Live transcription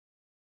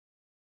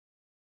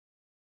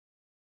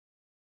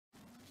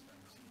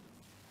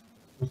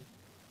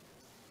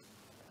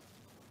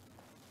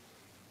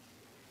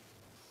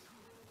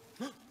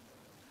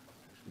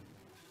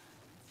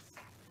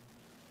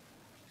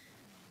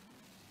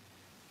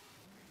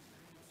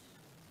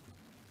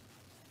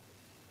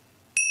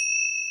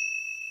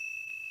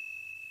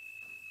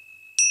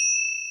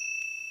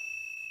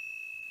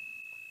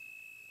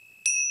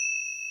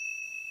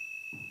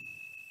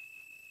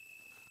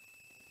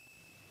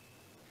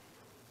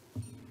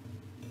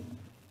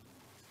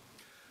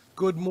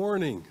Good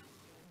morning.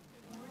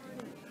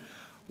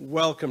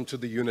 Welcome to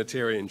the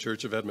Unitarian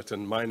Church of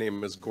Edmonton. My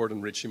name is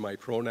Gordon Ritchie. My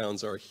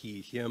pronouns are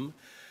he, him.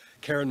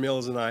 Karen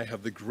Mills and I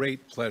have the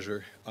great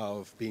pleasure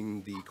of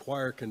being the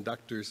choir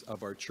conductors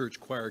of our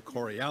church choir,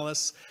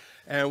 Chorealis.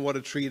 And what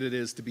a treat it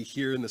is to be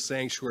here in the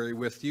sanctuary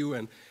with you.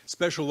 And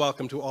special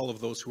welcome to all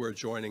of those who are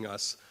joining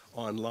us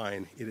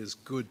online. It is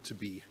good to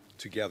be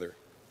together.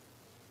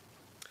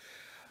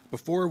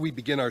 Before we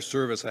begin our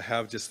service, I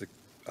have just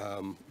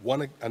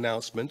one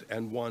announcement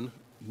and one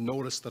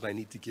notice that I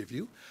need to give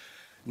you.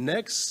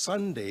 Next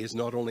Sunday is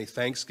not only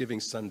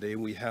Thanksgiving Sunday,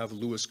 we have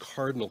Lewis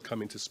Cardinal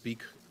coming to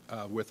speak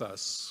with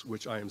us,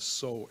 which I am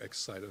so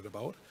excited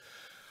about,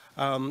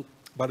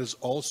 but it's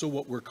also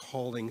what we're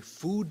calling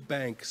Food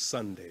Bank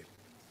Sunday,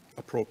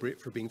 appropriate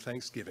for being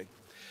Thanksgiving.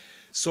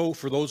 So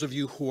for those of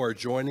you who are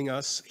joining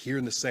us here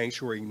in the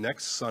sanctuary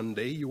next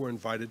Sunday, you are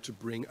invited to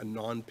bring a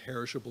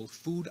non-perishable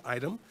food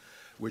item,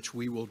 which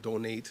we will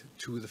donate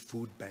to the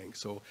food bank.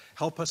 So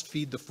help us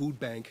feed the food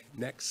bank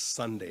next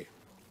Sunday.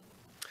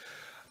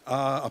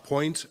 A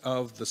point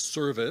of the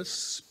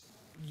service,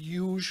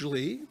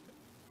 usually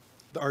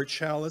our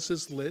chalice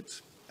is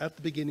lit at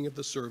the beginning of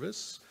the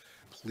service.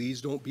 Please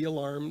don't be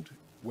alarmed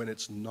when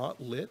it's not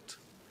lit.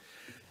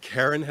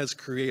 Karen has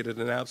created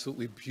an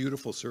absolutely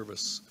beautiful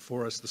service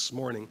for us this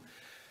morning,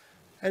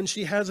 and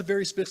she has a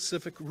very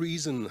specific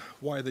reason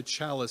why the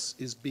chalice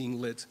is being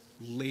lit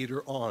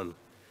later on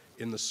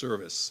in the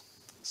service.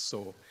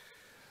 So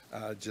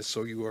just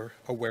so you are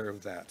aware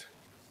of that.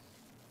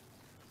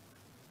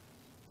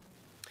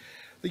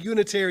 The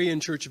Unitarian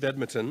Church of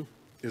Edmonton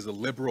is a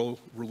liberal,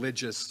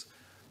 religious,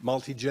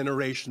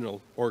 multi-generational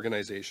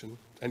organization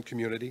and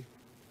community.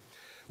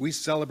 We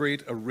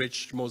celebrate a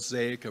rich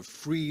mosaic of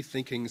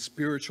free-thinking,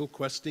 spiritual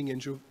questing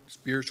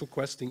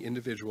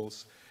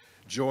individuals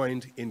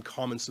joined in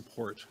common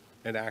support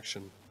and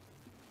action.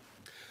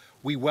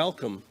 We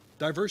welcome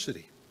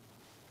diversity,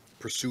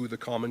 pursue the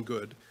common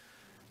good,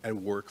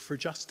 and work for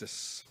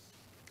justice.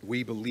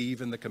 We believe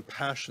in the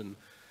compassion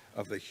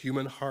of the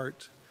human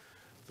heart,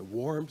 the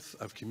warmth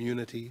of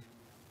community,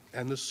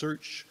 and the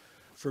search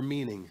for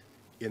meaning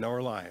in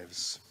our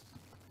lives.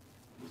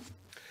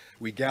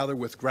 We gather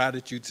with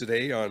gratitude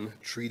today on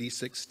Treaty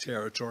 6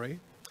 territory.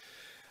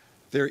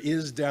 There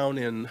is down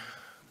in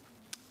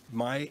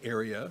my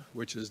area,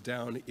 which is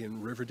down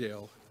in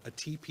Riverdale, a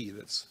teepee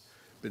that's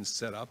been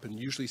set up and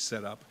usually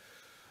set up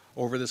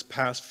over this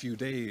past few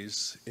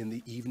days. In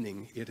the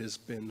evening, it has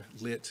been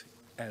lit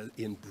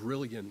in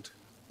brilliant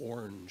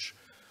orange.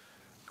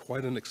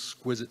 Quite an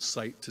exquisite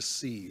sight to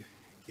see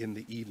in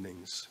the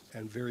evenings,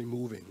 and very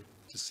moving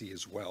to see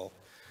as well.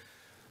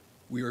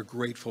 We are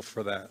grateful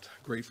for that,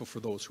 grateful for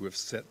those who have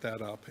set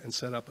that up and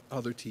set up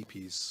other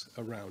teepees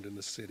around in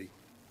the city.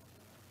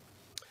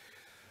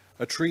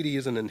 A treaty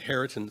is an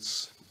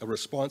inheritance, a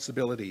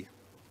responsibility,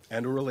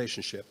 and a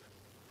relationship.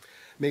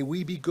 May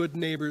we be good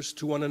neighbors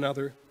to one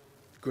another,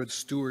 good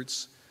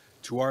stewards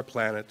to our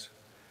planet,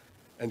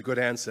 and good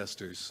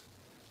ancestors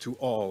to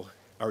all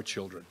our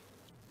children.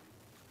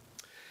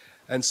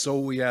 And so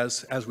we,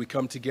 as we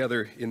come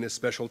together in this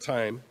special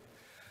time,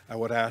 I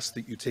would ask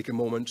that you take a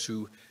moment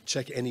to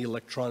check any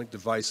electronic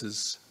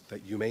devices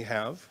that you may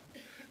have.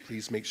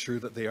 Please make sure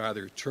that they are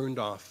either turned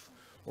off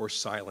or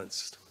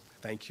silenced.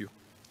 Thank you.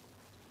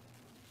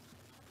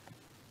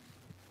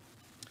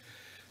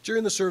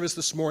 During the service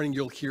this morning,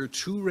 you'll hear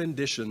two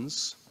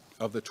renditions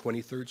of the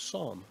 23rd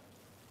Psalm.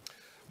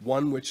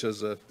 One, which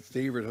is a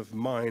favorite of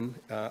mine,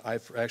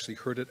 I've actually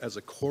heard it as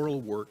a choral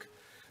work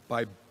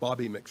by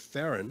Bobby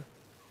McFerrin.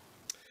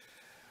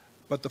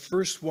 But the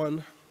first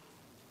one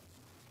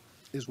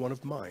is one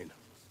of mine,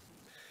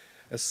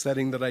 a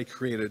setting that I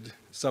created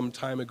some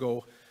time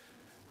ago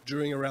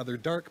during a rather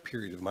dark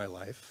period of my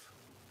life.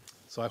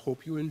 So I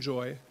hope you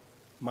enjoy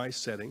my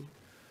setting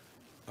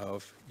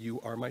of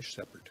You Are My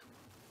Shepherd.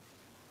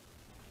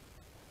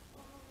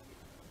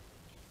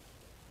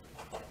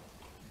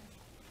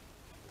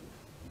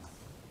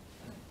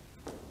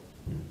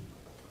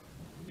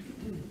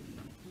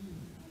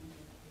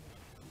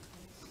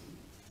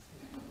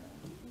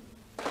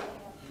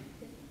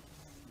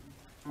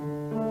 You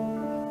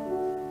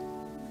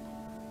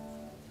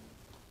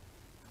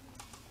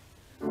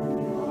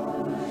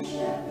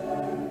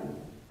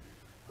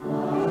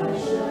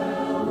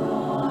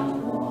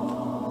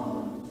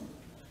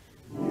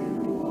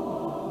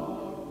are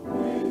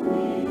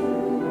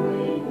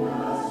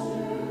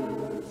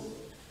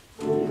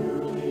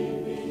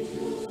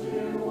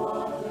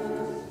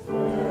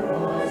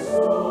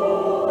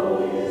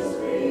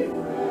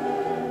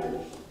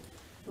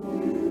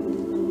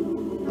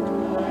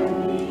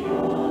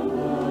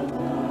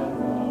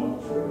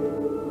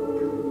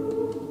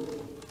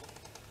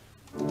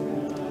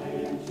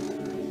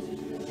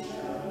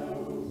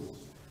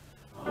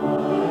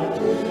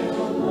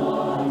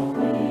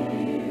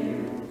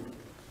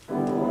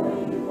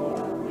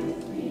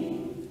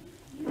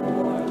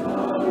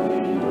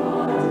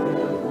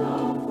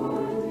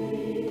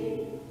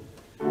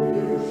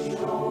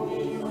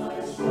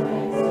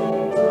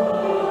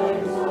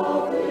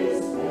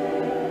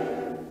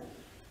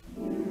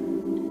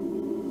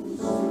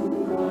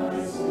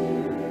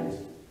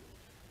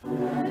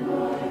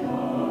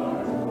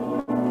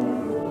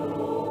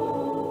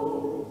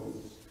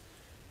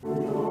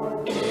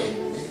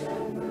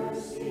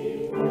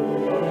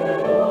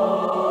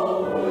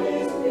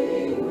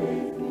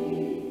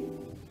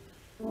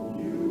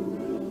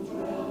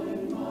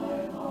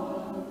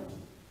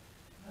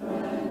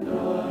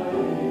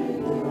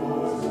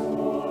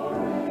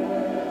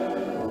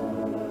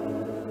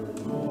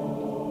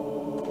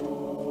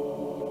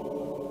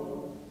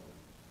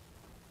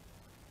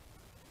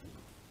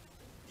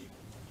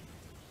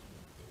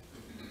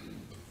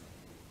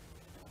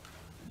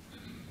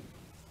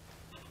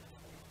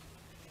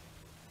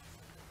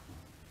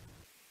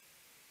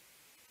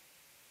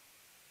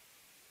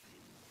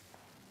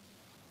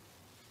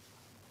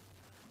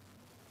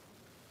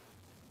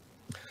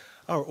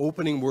Our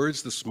opening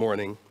words this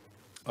morning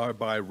are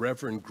by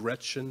Reverend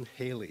Gretchen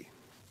Haley.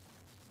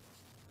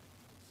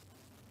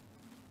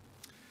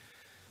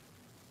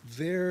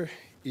 There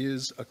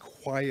is a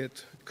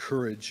quiet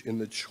courage in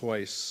the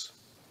choice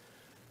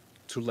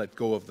to let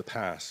go of the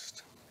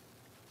past,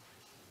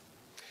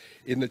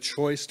 in the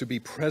choice to be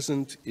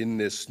present in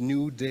this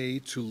new day,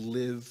 to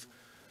live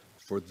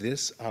for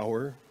this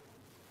hour,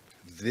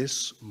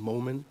 this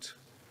moment,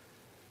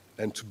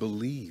 and to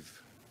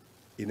believe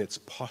in its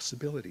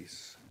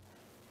possibilities,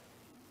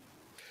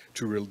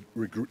 to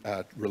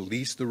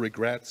release the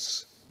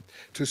regrets,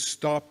 to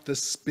stop the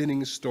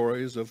spinning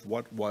stories of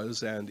what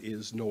was and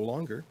is no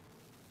longer,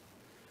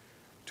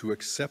 to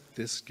accept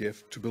this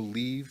gift, to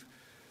believe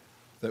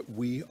that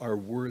we are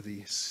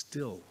worthy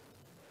still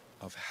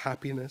of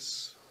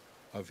happiness,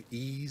 of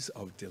ease,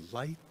 of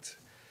delight,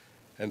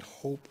 and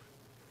hope,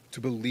 to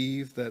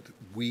believe that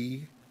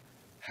we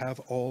have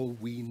all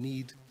we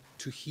need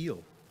to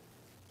heal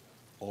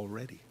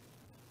already.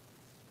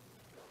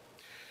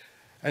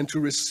 And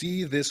to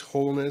receive this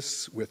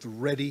wholeness with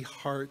ready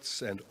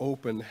hearts and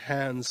open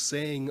hands,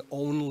 saying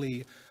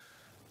only,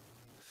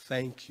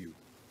 thank you.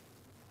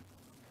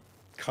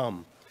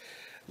 Come,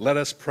 let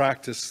us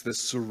practice this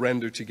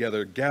surrender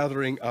together,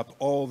 gathering up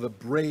all the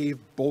brave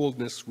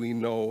boldness we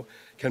know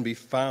can be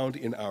found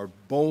in our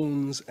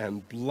bones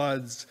and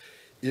bloods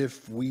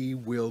if we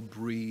will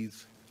breathe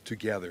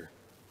together,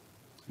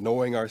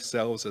 knowing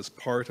ourselves as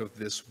part of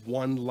this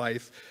one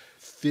life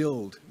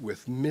filled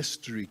with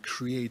mystery,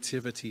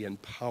 creativity, and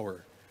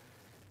power,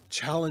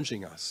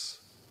 challenging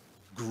us,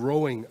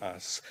 growing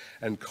us,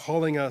 and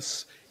calling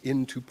us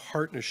into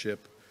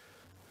partnership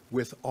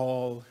with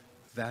all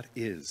that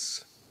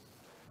is.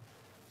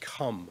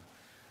 Come,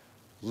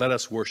 let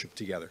us worship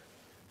together.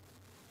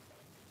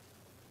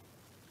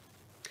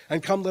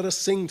 And come, let us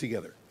sing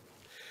together.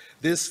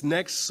 This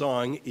next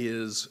song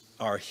is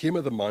our hymn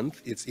of the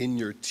month. It's in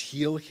your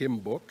teal hymn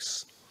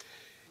books.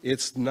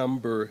 It's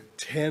number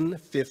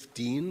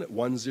 1015,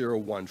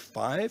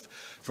 1015.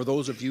 For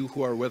those of you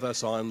who are with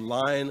us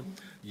online,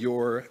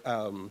 your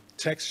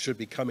text should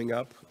be coming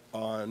up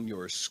on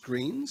your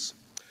screens.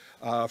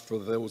 For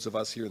those of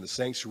us here in the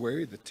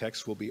sanctuary, the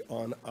text will be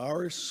on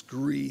our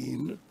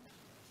screen,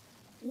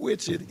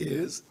 which it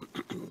is.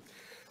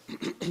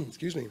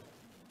 Excuse me.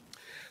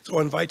 So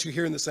I invite you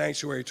here in the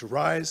sanctuary to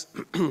rise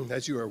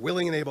as you are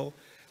willing and able,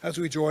 as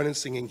we join in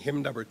singing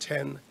hymn number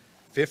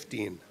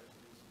 1015.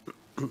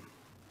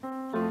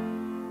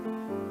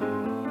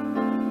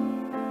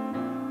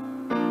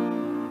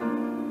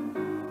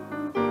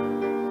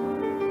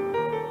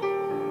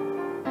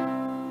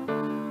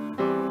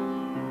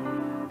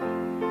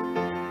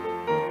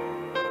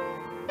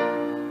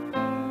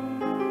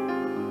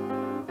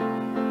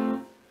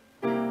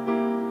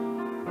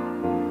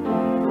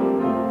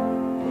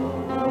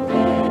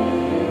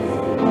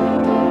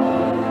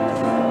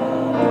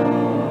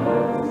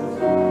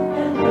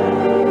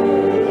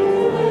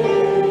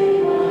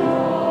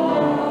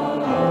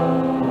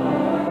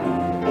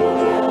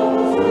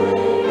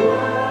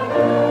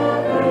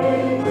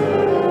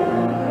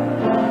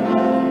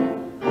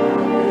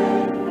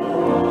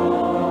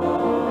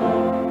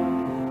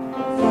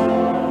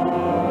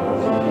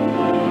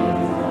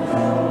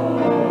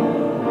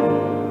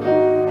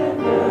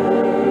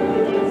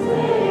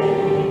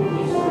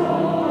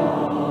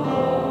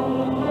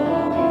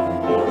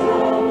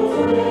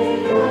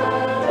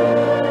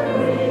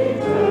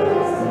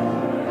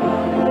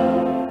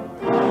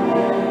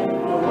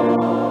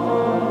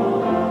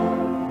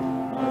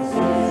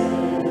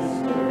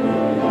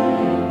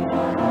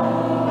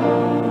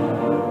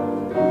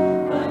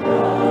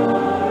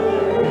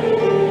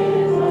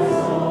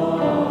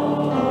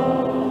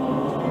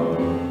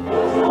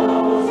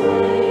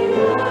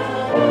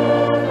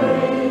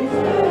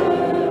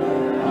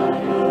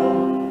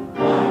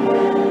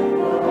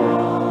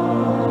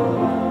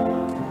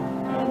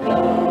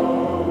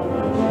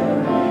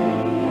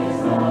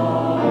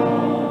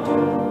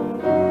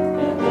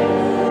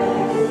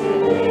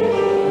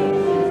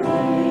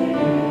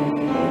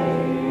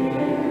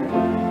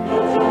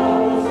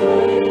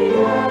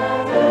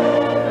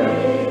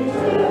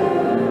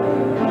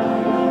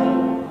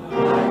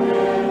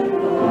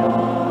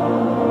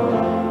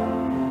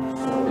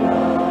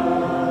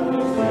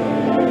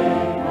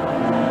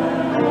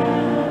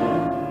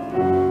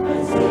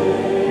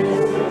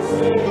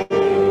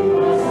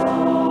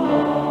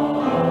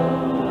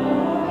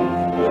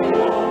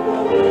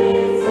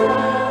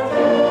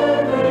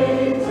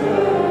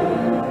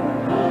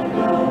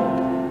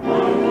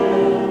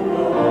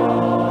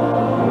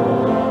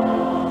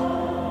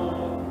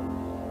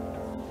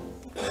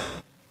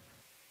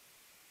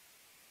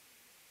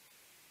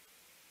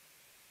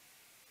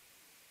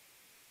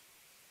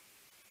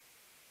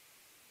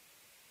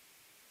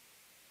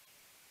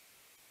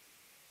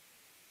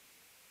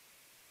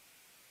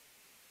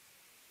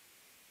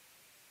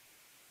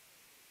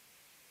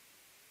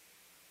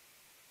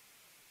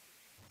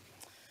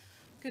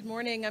 Good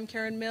morning, I'm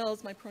Karen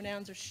Mills. My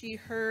pronouns are she,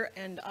 her,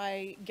 and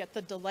I get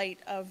the delight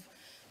of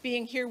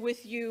being here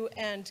with you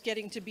and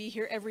getting to be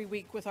here every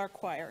week with our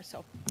choir.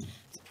 So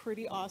it's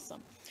pretty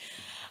awesome.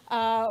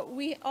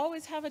 We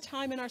always have a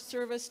time in our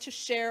service to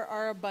share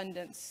our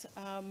abundance.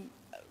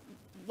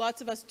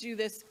 Lots of us do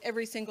this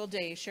every single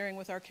day, sharing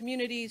with our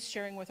communities,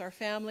 sharing with our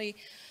family.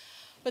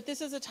 But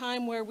this is a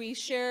time where we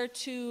share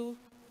to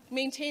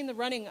maintain the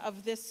running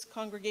of this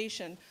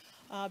congregation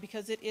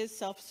because it is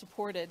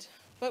self-supported.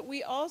 But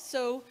we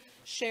also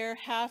share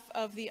half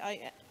of the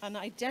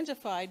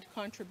unidentified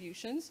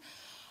contributions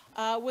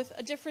with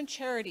a different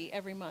charity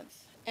every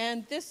month.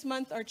 And this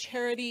month our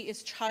charity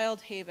is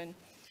Child Haven.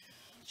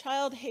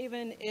 Child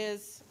Haven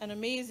is an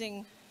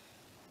amazing,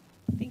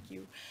 thank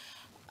you,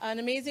 an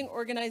amazing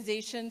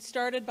organization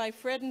started by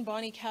Fred and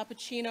Bonnie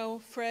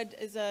Cappuccino. Fred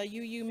is a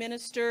UU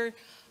minister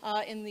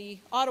in the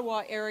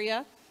Ottawa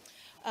area.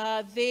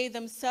 They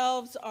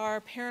themselves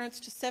are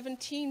parents to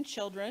 17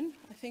 children.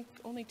 I think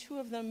only 2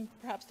 of them,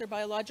 perhaps their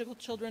biological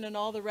children, and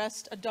all the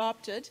rest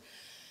adopted.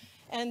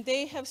 And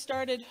they have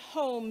started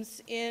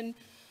homes in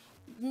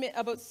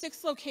about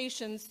 6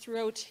 locations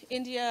throughout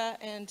India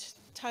and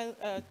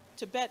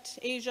Tibet,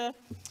 Asia,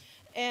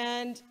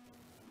 and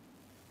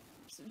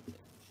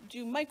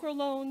do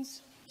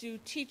microloans, do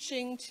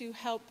teaching to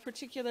help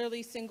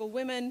particularly single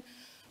women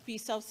be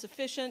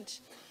self-sufficient,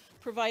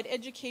 provide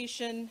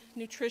education,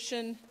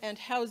 nutrition, and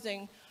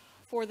housing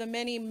for the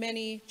many,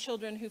 many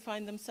children who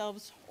find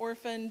themselves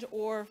orphaned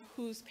or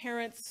whose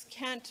parents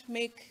can't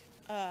make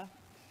a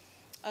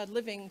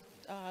living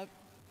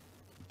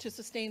to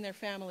sustain their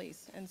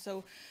families, and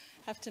so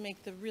have to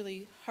make the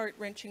really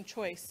heart-wrenching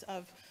choice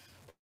of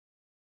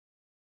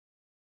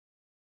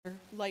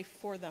life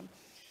for them.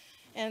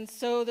 And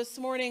so this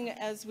morning,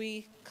 as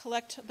we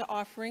collect the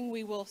offering,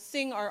 we will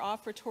sing our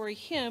offertory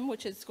hymn,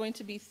 which is going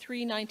to be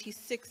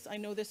 396. I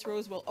know this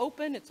rose will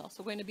open. It's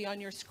also going to be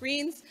on your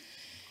screens.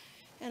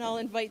 And I'll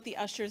invite the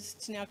ushers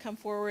to now come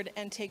forward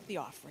and take the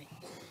offering.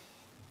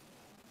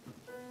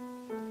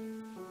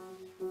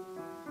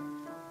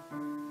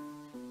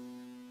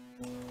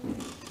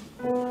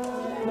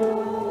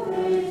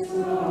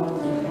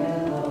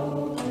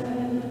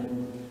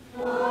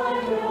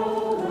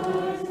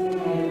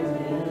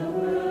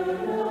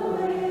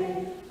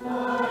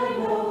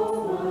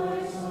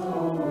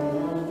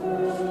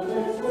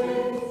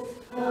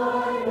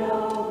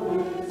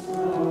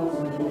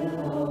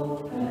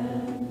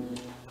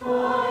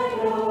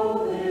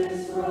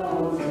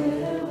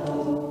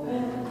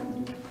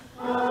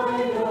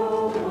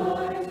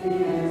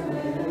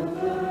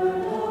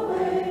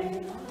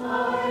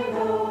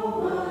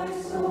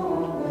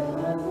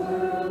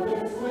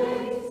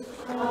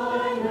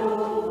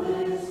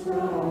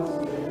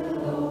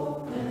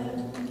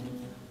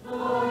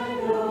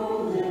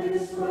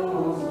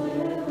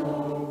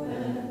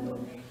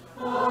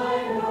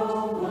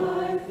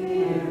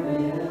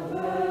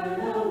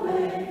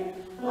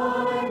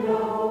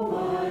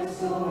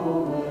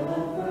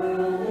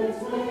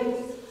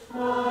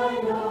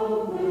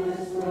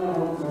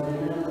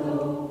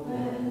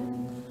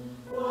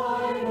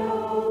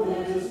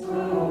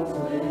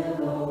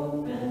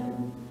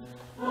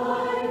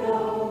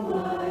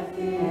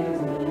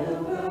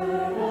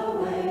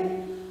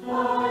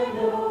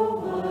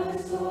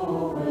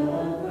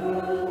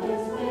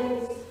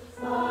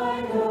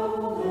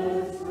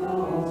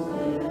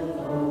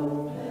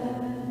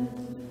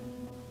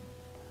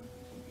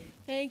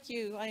 Thank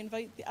you. I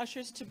invite the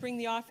ushers to bring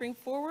the offering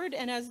forward,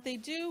 and as they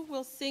do,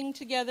 we'll sing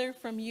together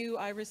 "From You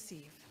I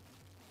Receive."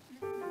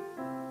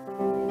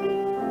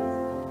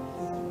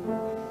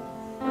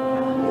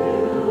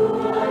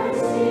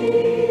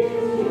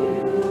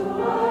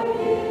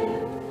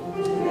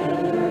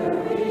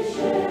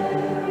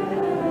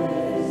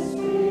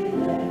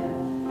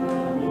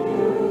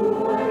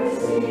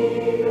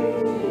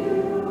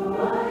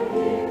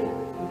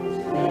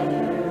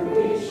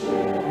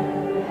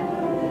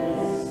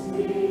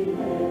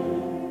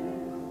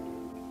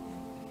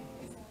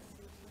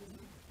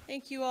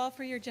 Thank you all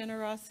for your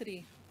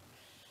generosity.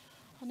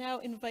 I'll now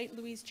invite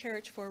Louise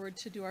Cherich forward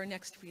to do our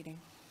next reading.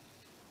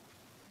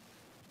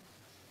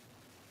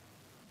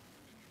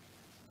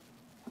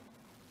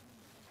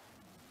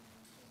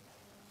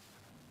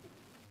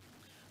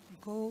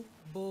 Go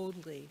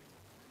Boldly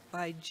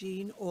by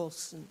Jean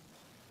Olson.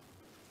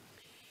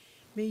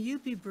 May you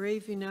be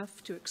brave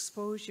enough to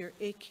expose your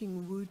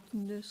aching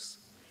woundedness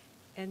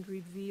and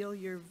reveal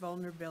your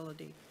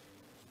vulnerability.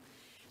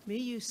 May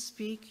you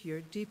speak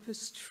your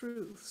deepest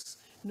truths,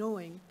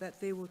 knowing that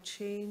they will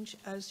change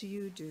as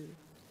you do.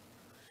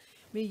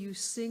 May you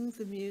sing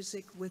the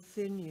music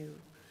within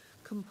you,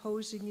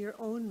 composing your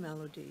own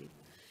melody,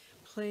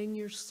 playing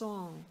your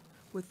song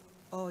with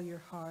all your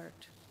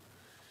heart.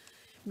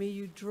 May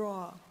you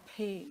draw,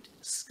 paint,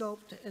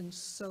 sculpt, and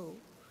sew,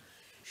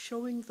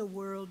 showing the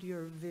world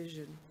your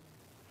vision.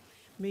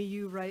 May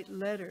you write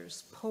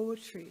letters,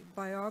 poetry,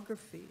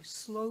 biography,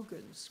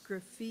 slogans,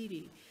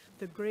 graffiti,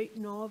 the great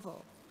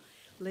novel,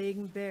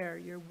 laying bare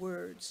your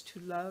words to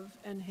love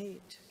and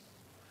hate.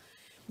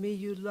 May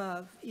you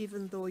love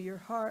even though your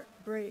heart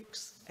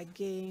breaks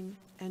again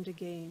and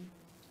again.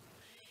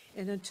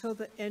 And until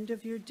the end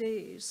of your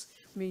days,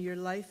 may your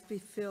life be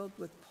filled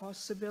with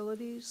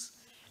possibilities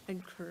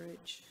and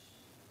courage.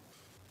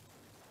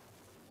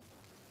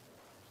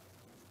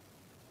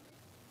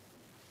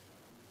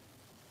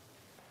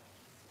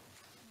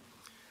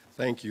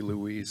 Thank you,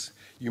 Louise.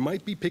 You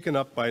might be picking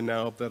up by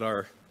now that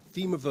our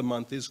theme of the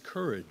month is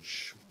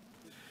courage.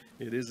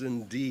 It is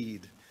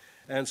indeed.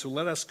 And so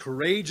let us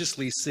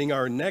courageously sing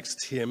our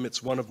next hymn.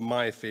 It's one of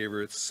my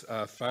favorites,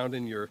 found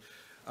in your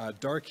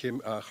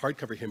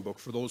hardcover hymn book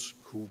for those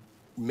who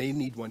may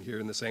need one here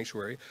in the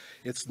sanctuary.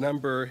 It's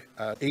number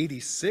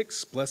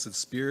 86, Blessed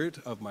Spirit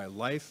of My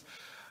Life.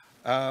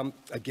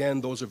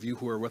 Again, those of you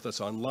who are with us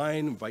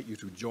online, invite you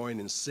to join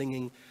in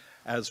singing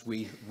as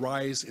we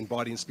rise in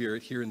body and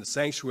spirit here in the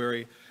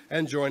sanctuary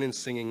and join in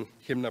singing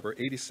hymn number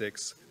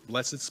 86,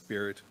 Blessed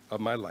Spirit of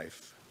My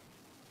Life.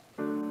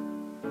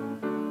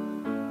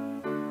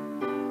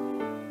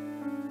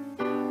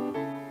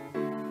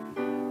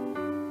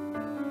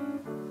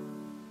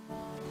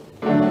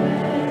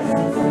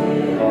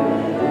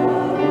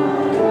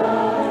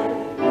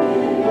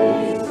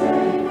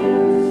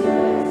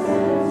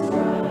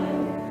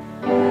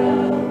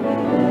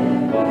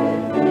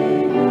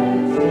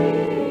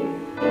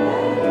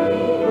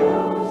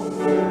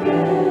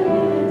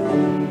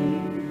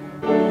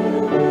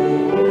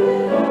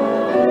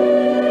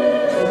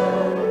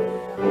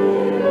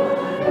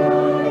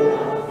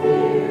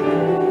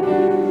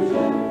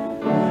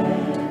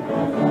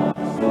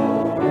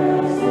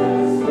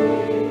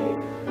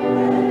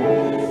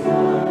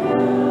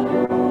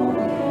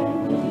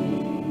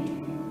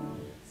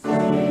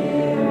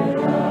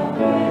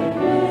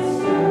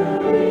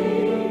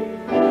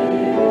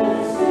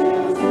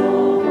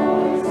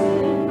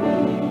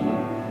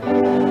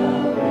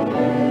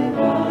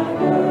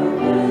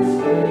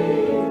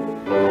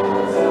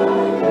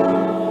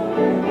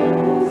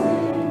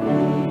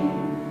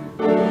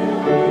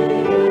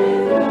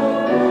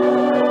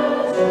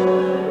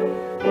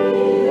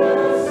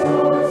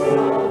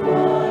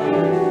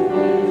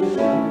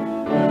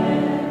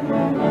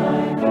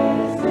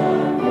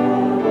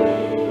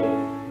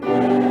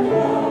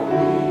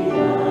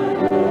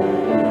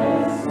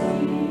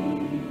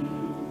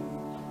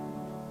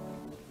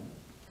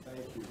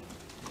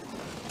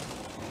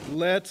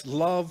 Let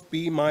love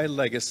be my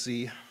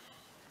legacy.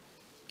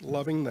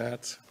 Loving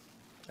that,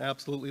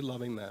 absolutely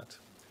loving that.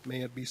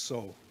 May it be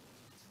so.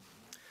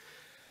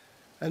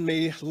 And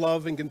may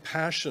love and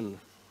compassion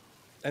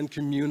and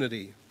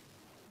community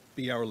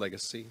be our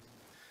legacy,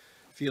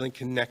 feeling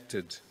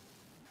connected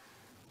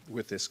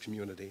with this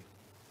community.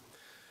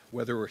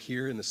 Whether we're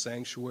here in the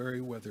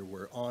sanctuary, whether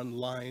we're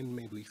online,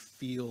 may we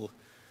feel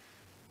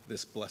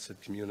this blessed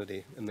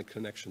community and the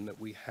connection that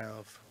we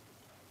have.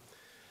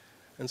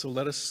 And so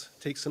let us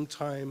take some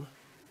time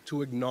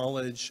to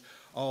acknowledge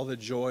all the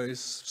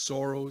joys,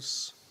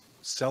 sorrows,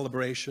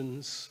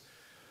 celebrations,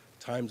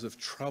 times of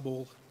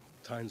trouble,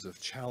 times of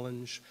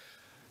challenge,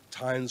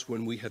 times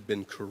when we have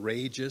been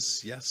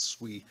courageous. Yes,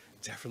 we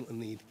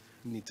definitely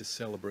need to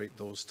celebrate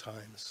those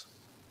times.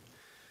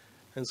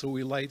 And so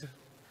we light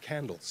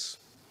candles.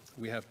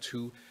 We have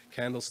 2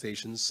 candle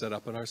stations set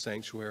up in our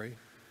sanctuary.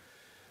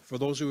 For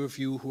those of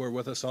you who are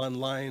with us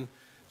online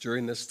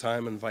during this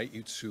time, I invite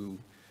you to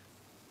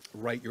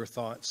write your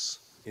thoughts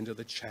into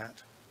the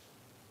chat.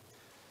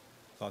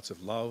 Thoughts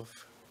of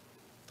love,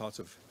 thoughts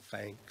of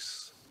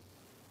thanks,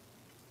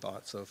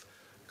 thoughts of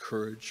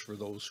courage for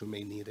those who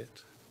may need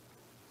it.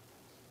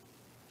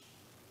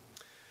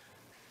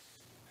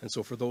 And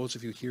so for those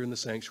of you here in the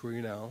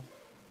sanctuary now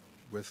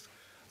with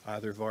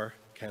either of our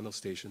candle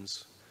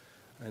stations,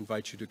 I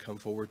invite you to come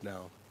forward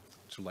now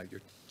to light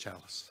your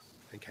chalice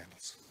and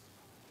candles.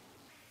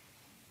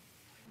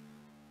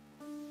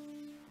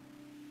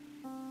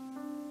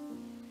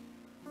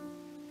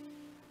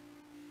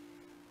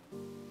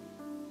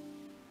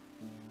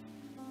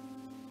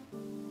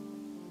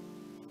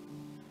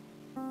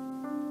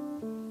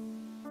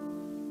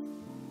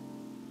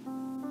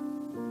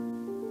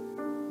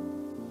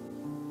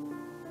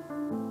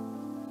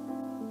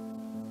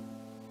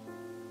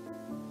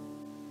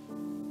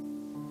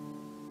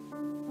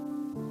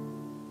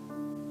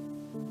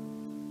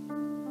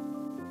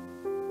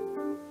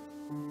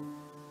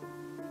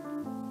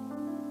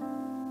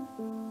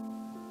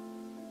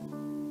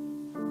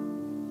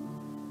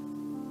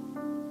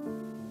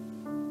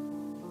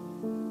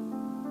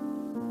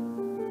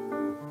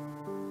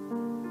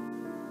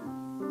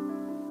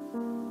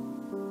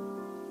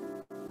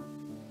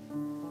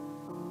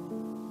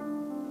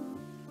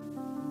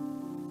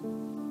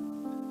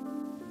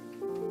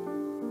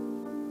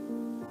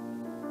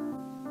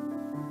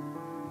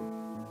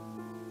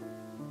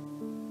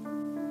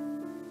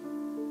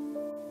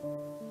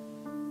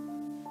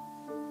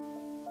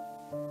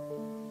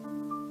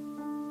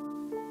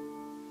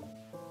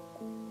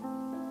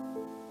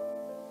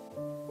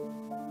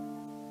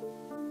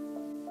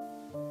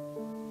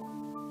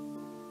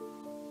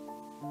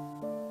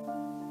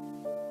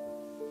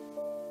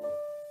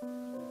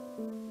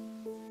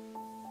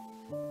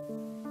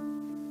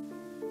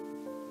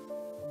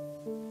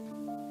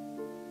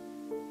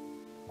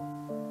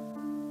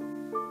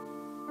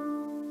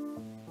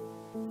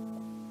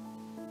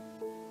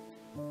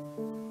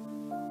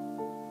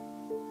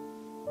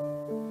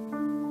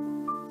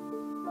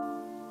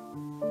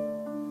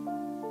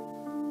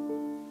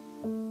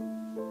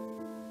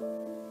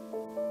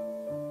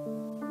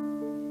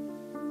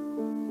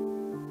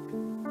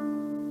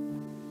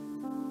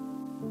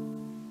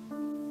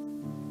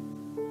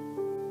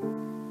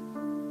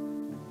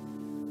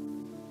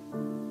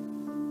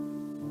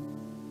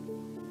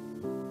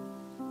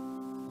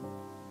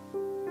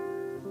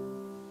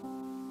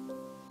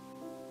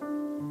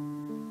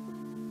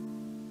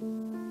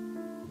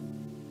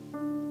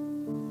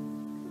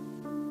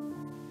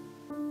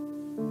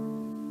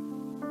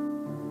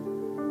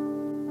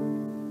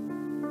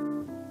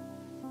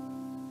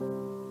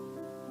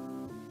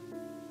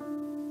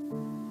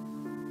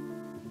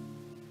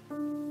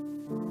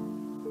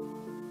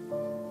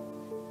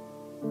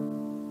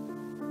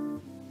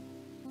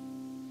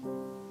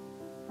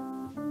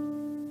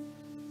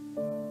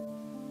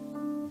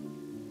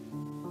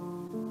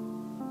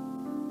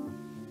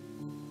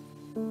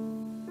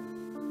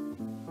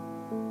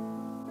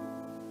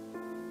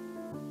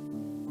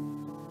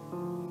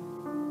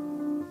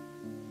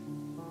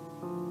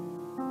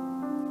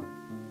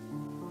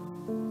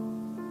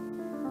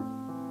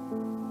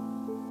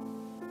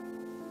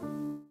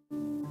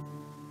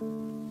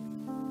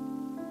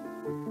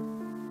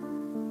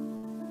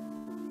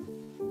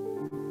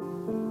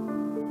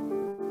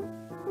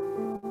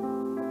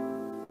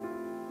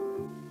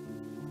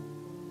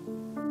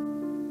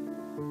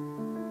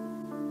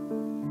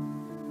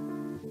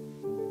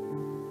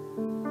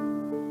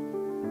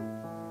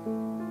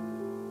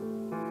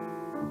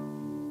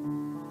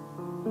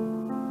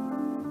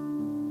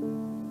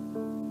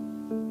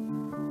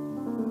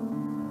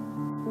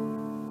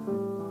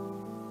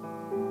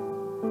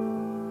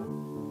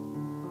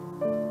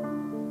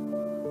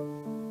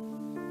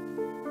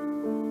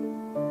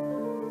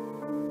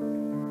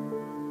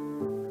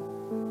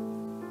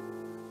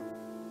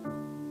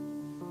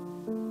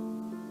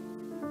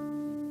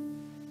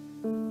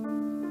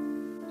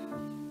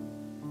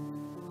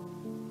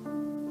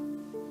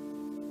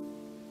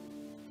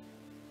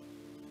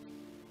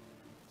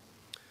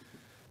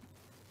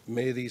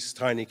 May these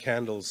tiny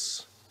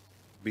candles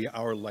be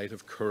our light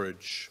of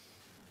courage.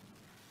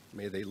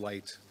 May they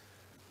light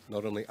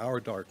not only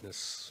our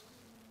darkness,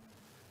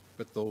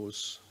 but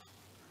those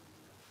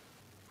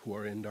who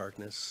are in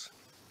darkness.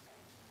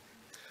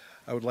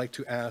 I would like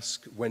to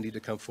ask Wendy to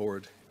come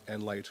forward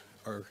and light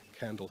our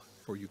candle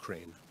for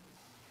Ukraine.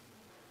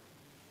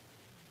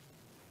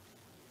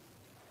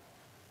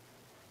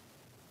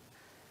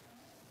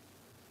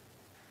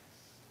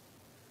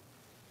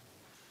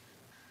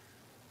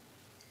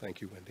 Thank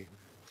you, Wendy.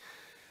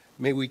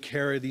 May we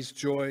carry these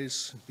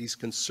joys, these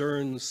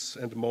concerns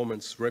and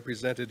moments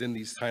represented in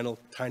these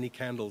tiny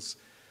candles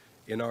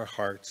in our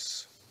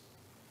hearts.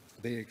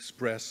 They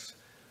express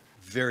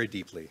very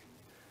deeply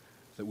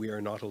that we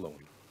are not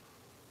alone.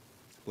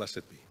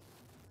 Blessed be.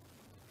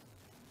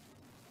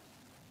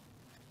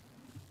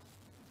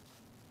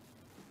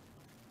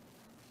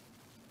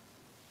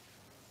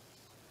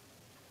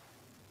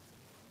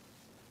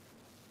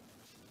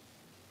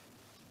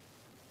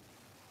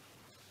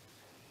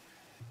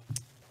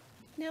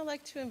 I'd now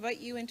like to invite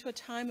you into a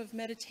time of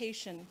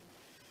meditation.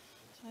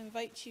 So I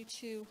invite you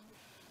to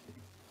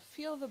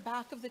feel the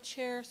back of the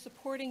chair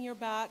supporting your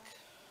back.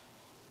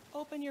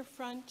 Open your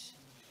front.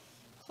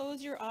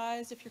 Close your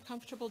eyes if you're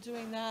comfortable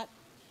doing that.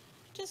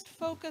 Just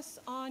focus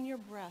on your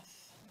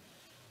breath.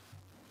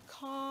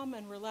 Calm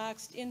and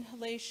relaxed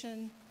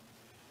inhalation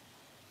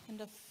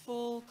and a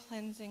full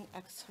cleansing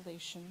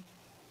exhalation.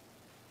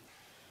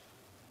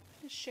 I'm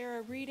going to share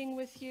a reading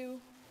with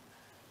you.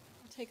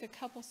 We'll take a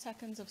couple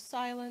seconds of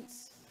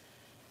silence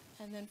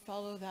and then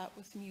follow that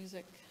with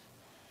music.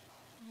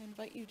 I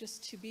invite you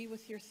just to be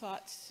with your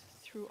thoughts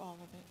through all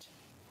of it.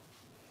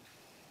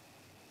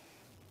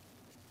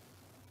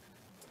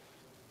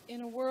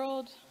 In a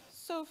world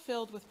so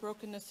filled with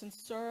brokenness and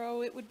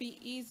sorrow, it would be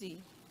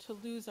easy to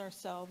lose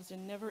ourselves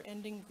in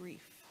never-ending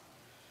grief,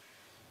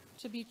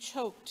 to be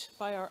choked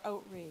by our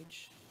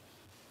outrage,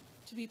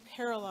 to be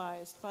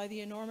paralyzed by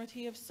the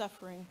enormity of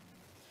suffering,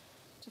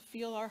 to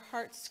feel our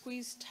hearts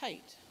squeezed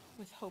tight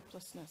with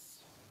hopelessness.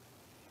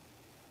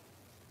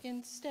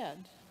 Instead,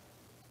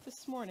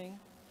 this morning,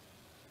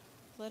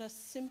 let us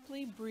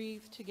simply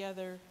breathe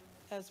together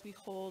as we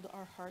hold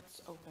our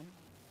hearts open.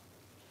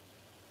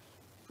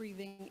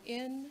 Breathing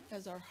in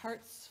as our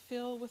hearts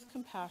fill with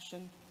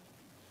compassion.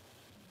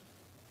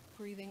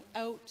 Breathing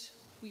out,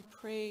 we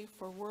pray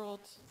for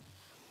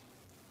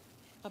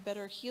a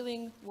better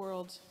healing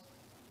world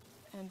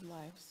and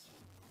lives.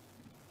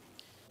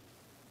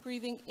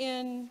 Breathing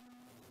in,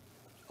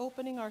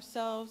 opening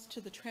ourselves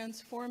to the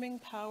transforming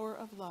power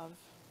of love.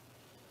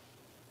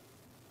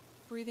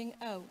 Breathing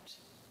out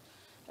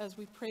as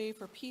we pray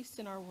for peace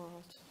in our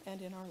world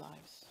and in our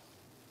lives.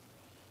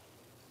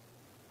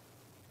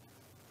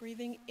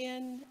 Breathing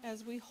in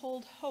as we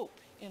hold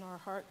hope in our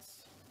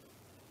hearts.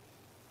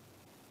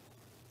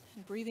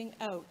 And breathing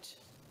out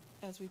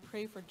as we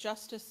pray for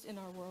justice in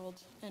our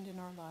world and in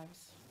our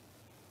lives.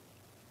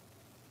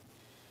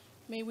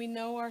 May we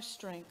know our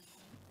strength.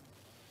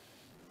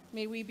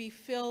 May we be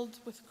filled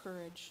with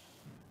courage.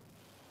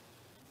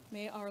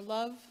 May our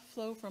love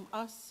flow from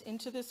us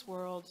into this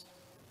world.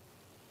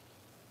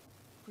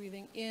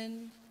 Breathing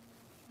in,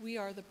 we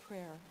are the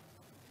prayer.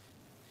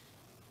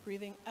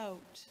 Breathing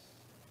out,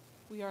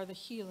 we are the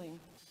healing.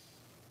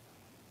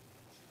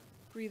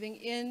 Breathing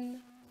in,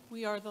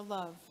 we are the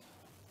love.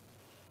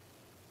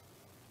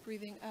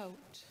 Breathing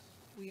out,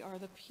 we are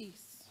the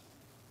peace.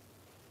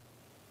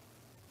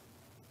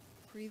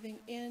 Breathing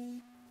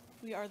in,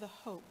 we are the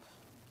hope.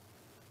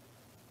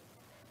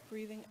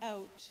 Breathing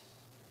out,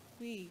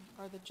 we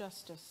are the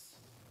justice.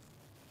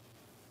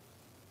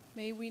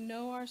 May we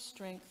know our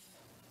strength.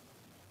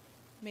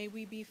 May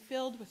we be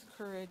filled with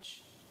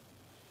courage.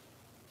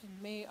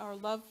 And may our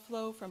love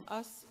flow from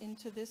us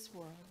into this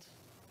world.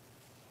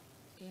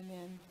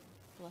 Amen.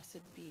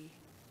 Blessed be,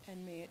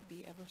 and may it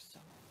be ever so.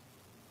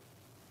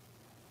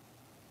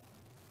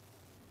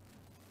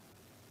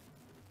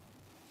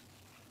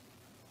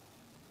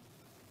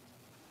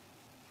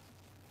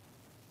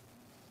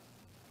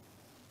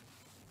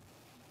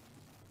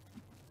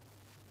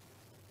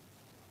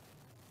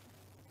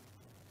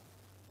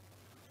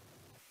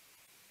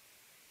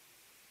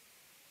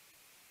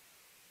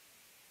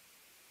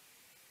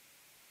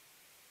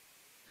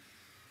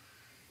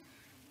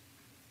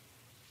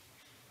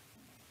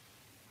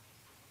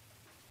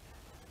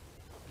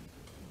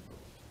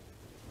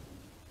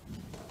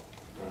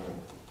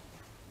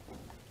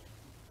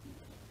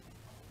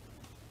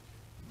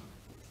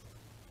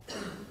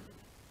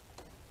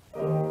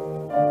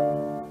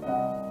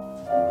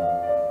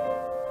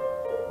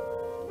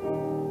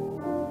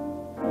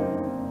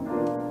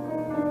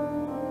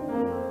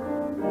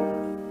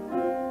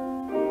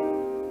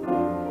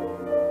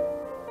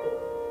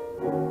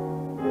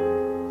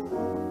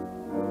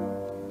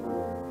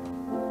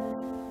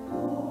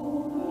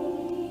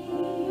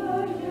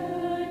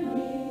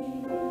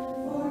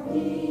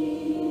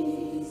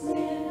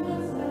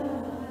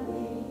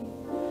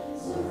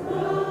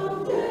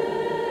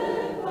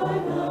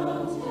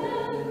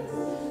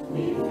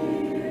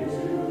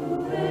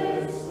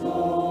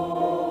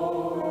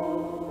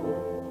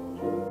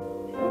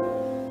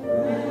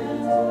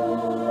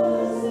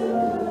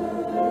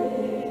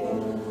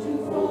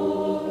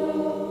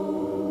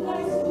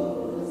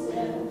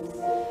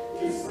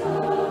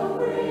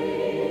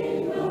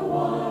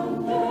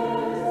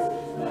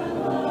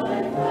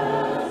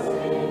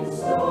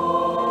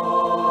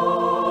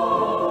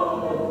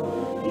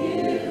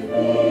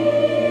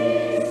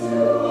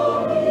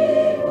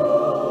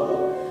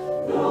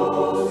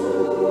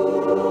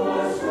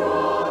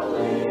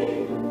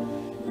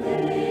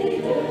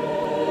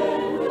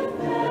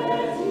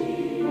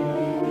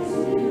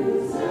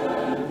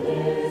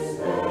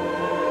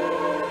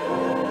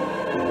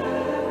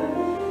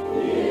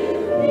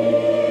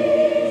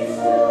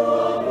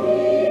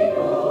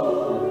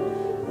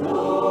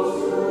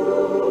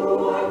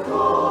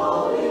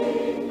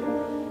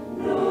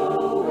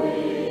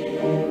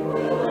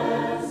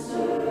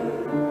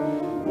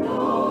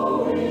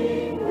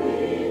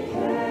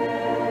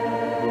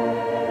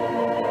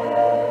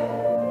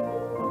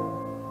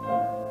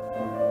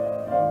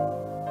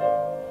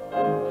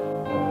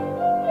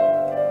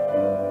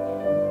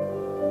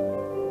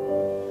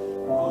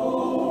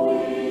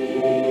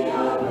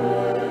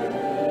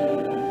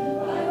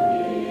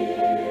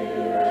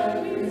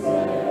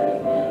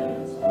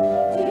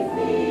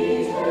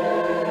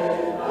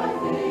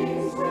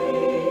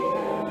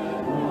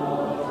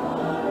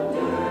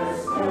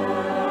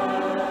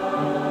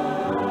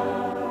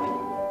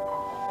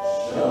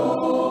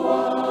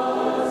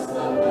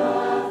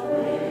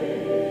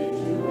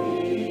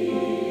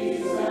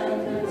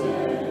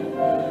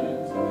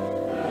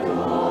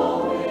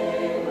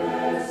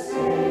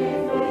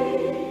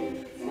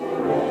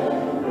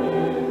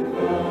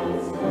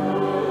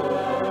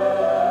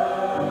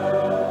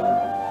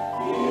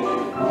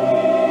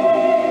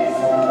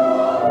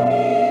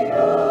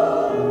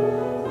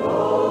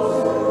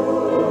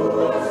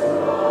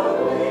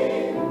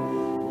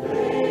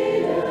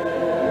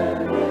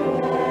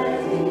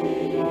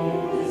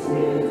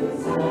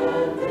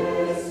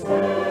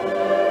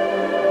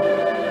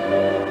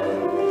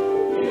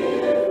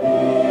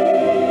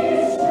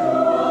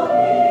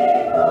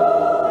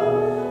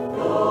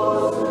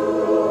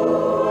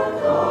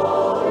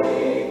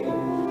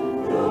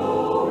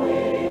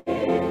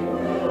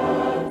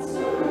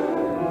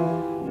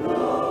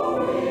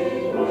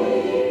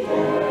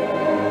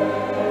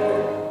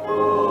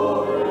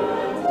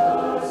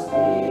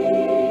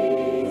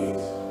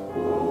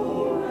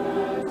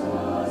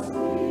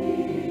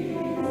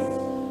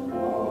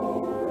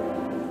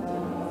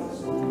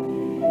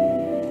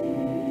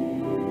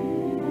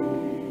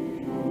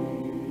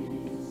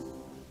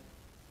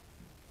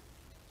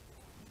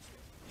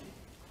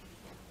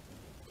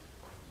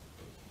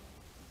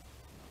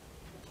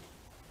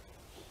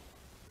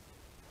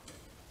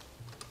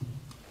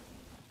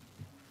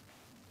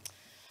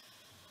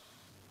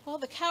 Well,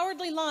 the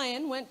cowardly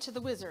lion went to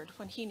the wizard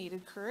when he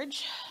needed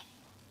courage.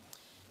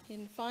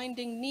 In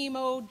Finding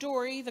Nemo,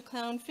 Dory, the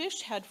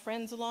clownfish, had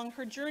friends along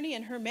her journey,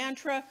 and her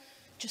mantra,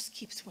 just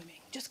keep swimming,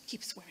 just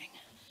keep swimming.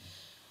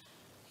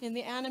 In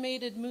the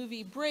animated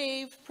movie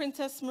Brave,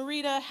 Princess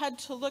Merida had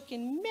to look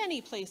in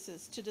many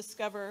places to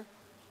discover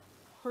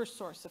her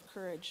source of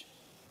courage.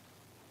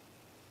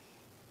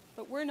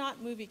 But we're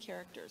not movie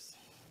characters.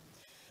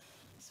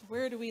 So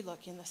where do we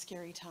look in the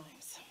scary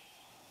times?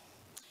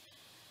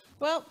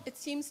 Well, it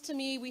seems to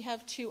me we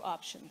have two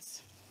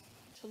options: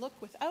 to look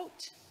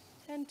without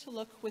and to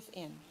look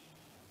within.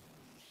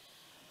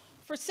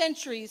 For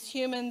centuries,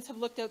 humans have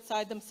looked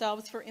outside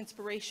themselves for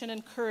inspiration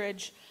and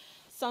courage.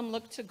 Some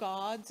look to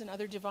gods and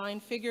other divine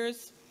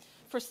figures.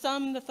 For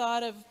some, the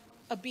thought of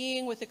a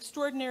being with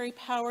extraordinary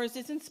powers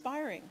is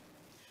inspiring.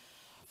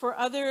 For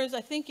others,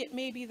 I think it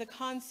may be the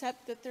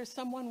concept that there's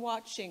someone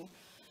watching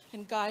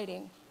and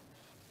guiding,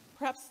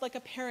 perhaps like a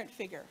parent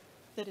figure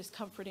that is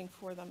comforting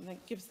for them,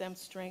 that gives them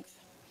strength.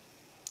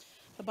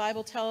 The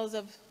Bible tells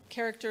of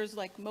characters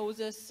like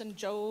Moses and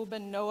Job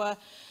and Noah,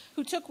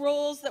 who took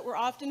roles that were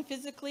often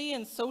physically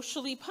and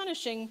socially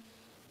punishing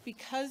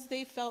because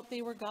they felt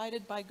they were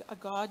guided by a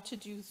God to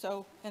do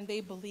so, and they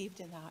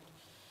believed in that.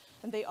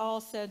 And they all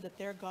said that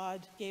their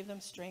God gave them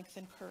strength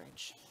and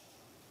courage.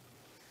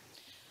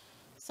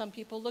 Some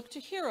people look to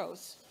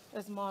heroes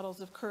as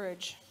models of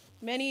courage.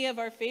 Many of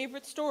our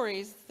favorite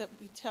stories that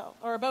we tell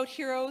are about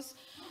heroes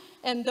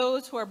and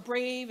those who are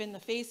brave in the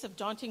face of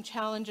daunting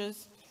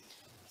challenges.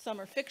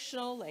 Some are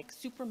fictional, like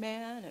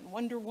Superman and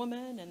Wonder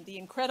Woman and The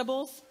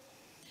Incredibles.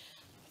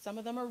 Some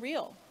of them are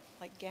real,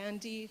 like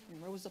Gandhi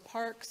and Rosa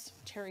Parks,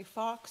 Terry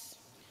Fox.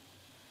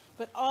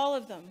 But all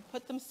of them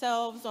put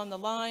themselves on the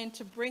line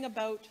to bring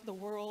about the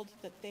world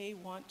that they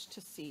want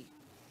to see.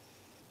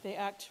 They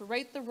act to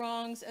right the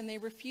wrongs, and they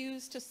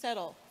refuse to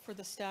settle for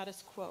the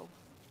status quo.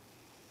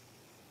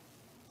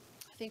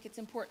 I think it's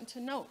important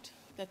to note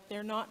that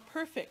they're not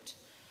perfect,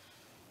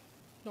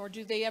 nor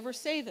do they ever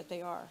say that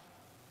they are.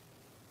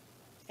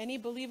 Any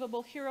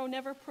believable hero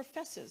never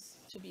professes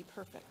to be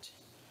perfect.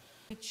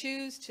 They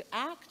choose to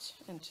act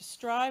and to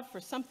strive for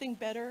something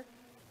better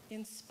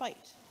in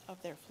spite of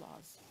their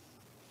flaws.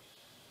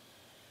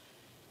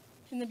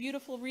 In the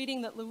beautiful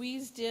reading that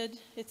Louise did,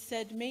 it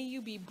said, "May you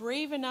be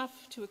brave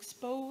enough to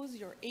expose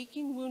your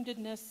aching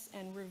woundedness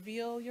and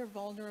reveal your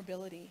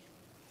vulnerability.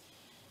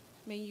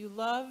 May you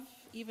love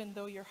even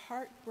though your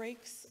heart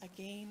breaks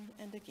again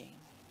and again."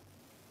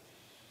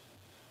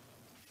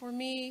 For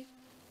me,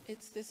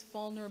 it's this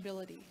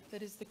vulnerability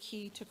that is the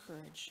key to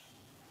courage.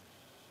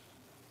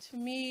 To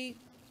me,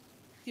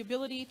 the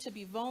ability to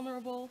be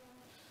vulnerable,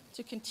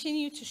 to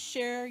continue to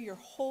share your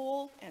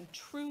whole and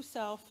true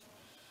self,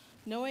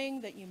 knowing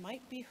that you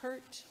might be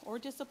hurt or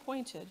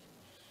disappointed,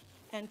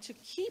 and to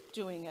keep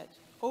doing it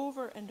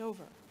over and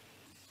over,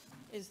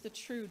 is the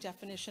true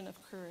definition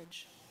of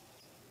courage.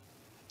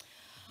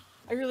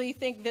 I really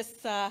think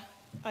this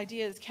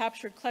idea is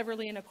captured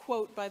cleverly in a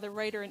quote by the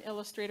writer and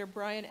illustrator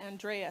Brian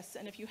Andreas.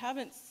 And if you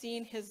haven't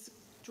seen his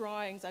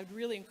drawings, I'd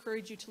really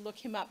encourage you to look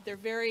him up. They're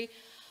very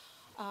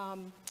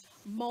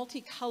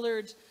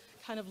multicolored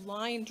kind of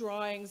line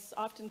drawings,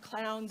 often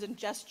clowns and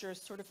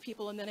gestures, sort of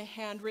people, and then a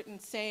handwritten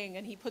saying,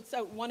 and he puts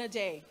out one a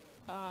day.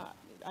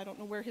 I don't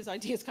know where his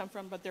ideas come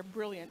from, but they're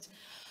brilliant.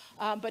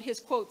 But his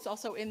quote's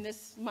also in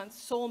this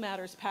month's Soul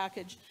Matters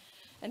package.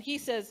 And he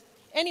says,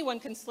 "Anyone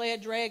can slay a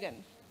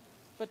dragon,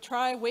 but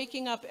try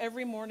waking up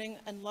every morning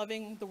and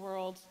loving the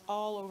world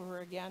all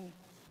over again.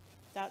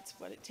 That's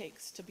what it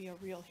takes to be a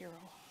real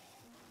hero."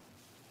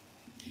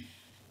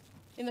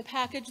 In the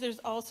package, there's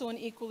also an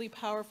equally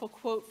powerful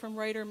quote from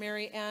writer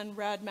Mary Ann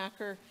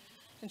Radmacher,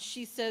 and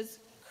she says,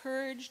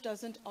 "Courage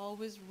doesn't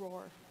always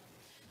roar.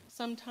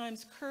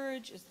 Sometimes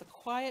courage is the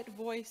quiet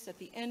voice at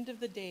the end of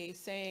the day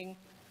saying,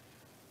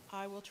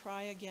 'I will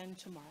try again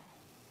tomorrow.'"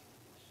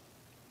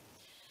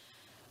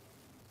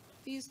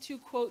 These two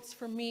quotes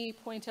for me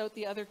point out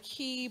the other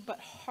key but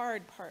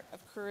hard part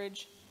of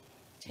courage: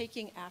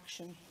 taking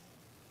action.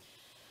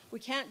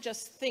 We can't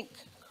just think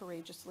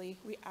courageously,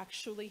 we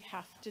actually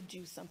have to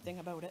do something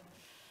about it.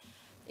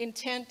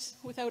 Intent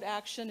without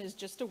action is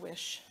just a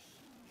wish.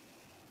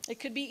 It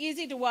could be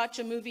easy to watch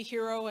a movie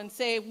hero and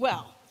say,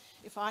 well,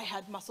 if I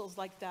had muscles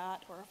like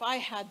that, or if I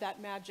had that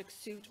magic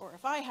suit, or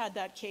if I had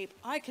that cape,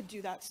 I could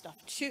do that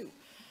stuff too.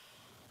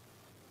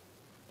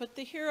 But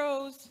the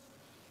heroes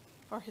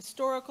are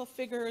historical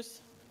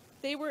figures.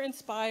 They were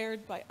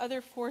inspired by other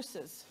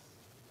forces,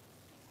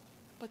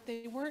 but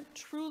they weren't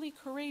truly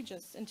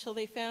courageous until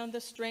they found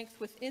the strength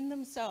within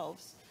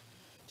themselves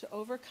to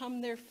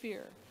overcome their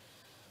fear,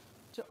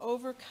 to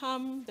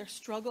overcome their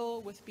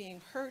struggle with being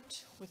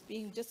hurt, with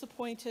being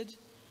disappointed.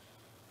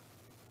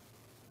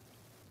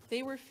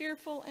 They were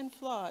fearful and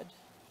flawed,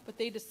 but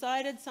they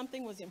decided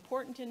something was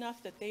important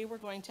enough that they were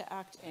going to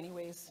act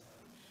anyways.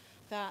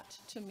 That,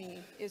 to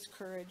me, is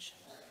courage.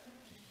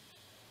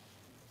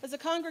 As a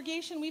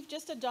congregation, we've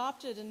just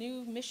adopted a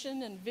new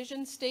mission and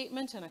vision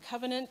statement and a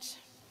covenant,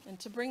 and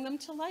to bring them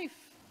to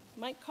life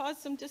might cause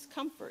some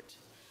discomfort.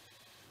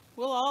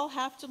 we'll all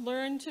have to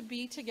learn to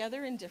be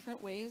together in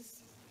different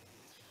ways.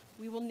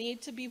 We will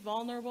need to be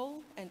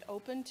vulnerable and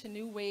open to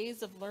new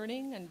ways of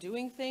learning and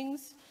doing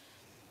things.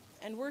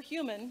 And we're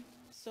human,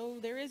 so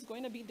there is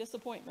going to be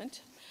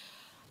disappointment.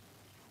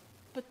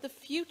 But the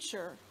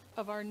future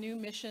of our new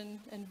mission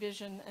and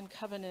vision and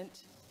covenant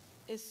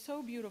is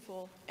so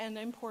beautiful and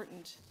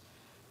important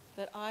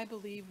that I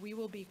believe we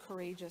will be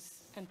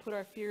courageous and put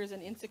our fears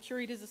and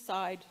insecurities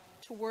aside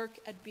to work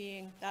at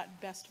being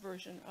that best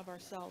version of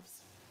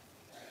ourselves.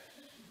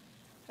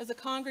 As a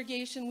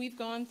congregation, we've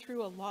gone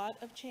through a lot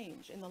of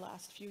change in the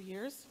last few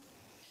years.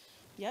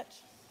 Yet,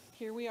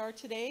 here we are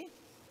today,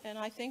 and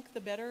I think the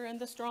better and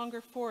the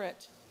stronger for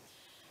it.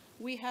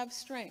 We have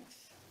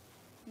strength.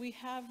 We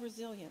have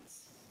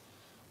resilience.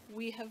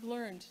 We have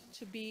learned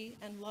to be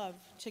and love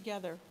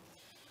together.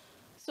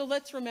 So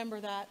let's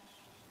remember that,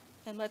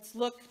 and let's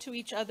look to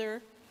each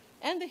other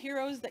and the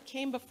heroes that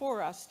came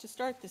before us to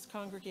start this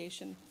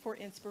congregation for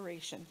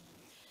inspiration.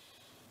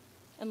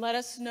 And let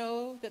us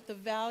know that the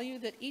value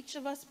that each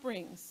of us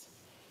brings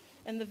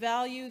and the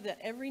value that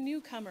every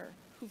newcomer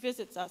who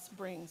visits us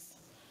brings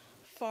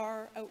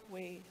far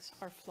outweighs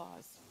our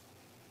flaws.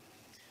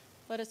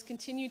 Let us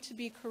continue to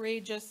be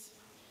courageous,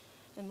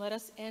 and let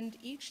us end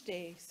each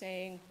day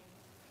saying,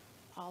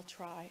 I'll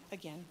try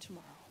again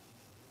tomorrow.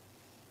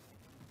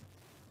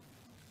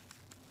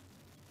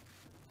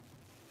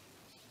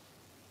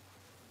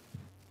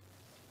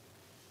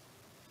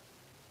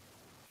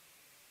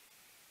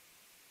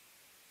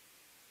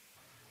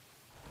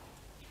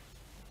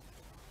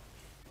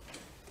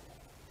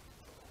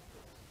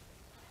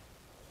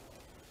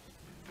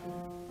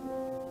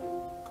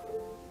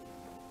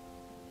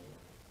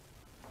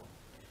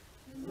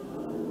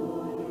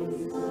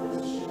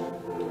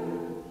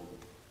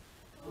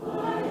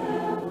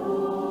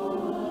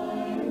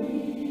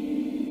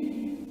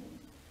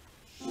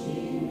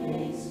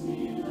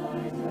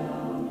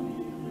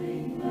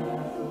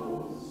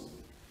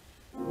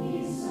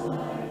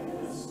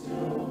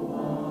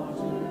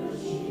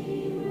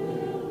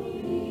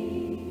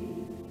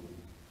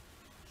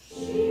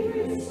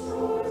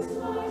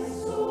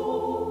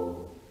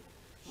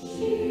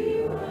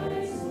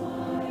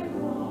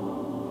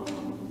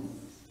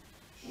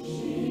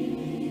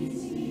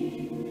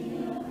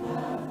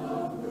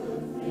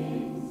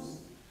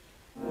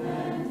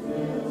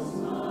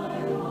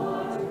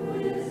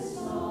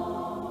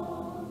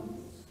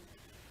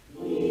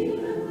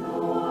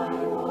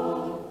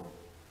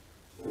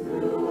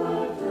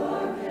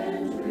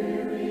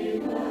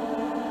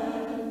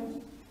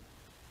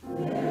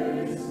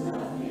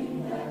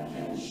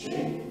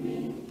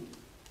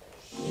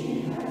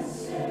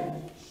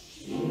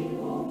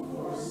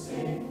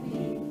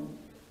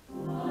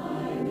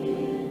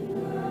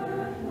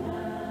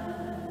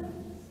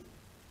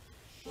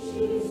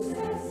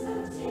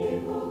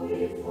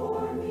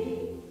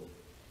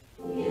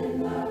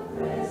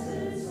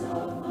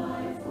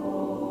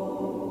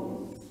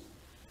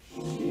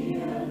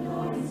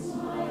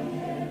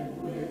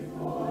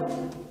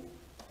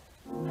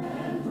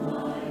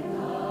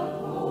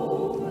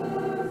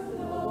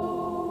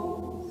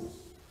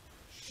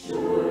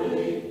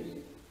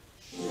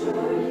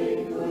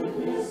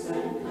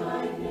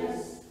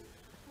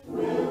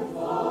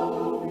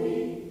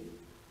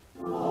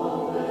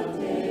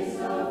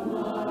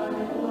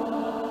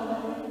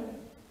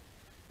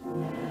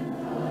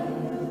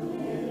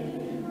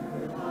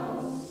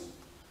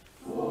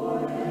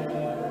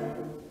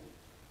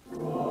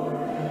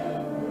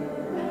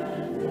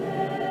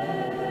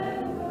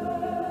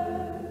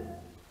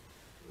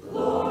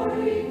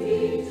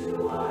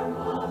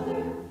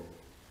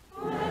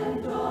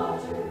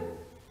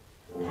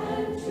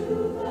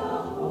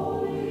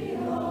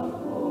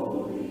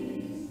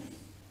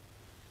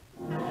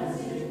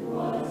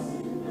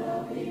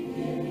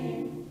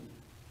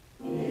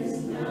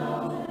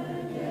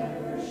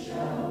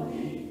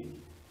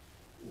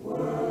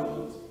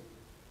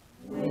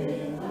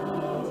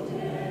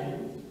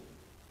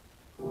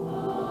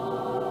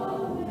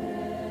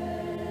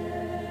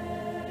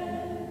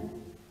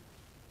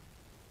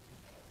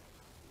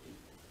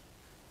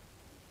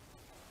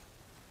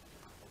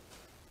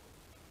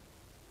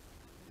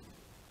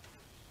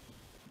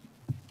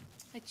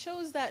 I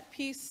chose that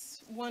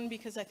piece, one,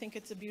 because I think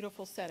it's a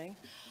beautiful setting,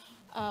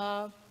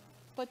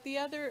 but the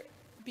other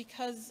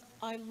because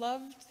I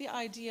loved the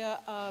idea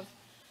of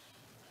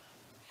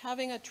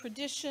having a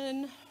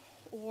tradition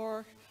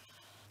or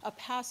a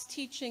past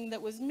teaching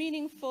that was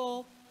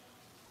meaningful,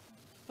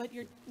 but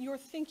your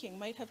thinking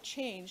might have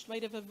changed,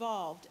 might have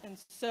evolved, and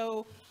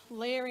so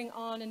layering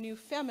on a new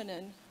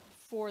feminine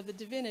for the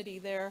divinity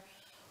there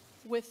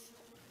with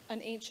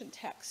an ancient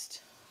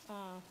text.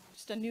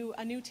 Just a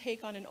new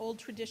take on an old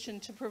tradition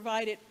to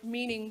provide it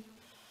meaning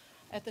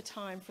at the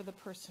time for the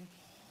person.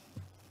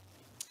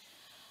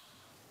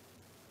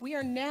 We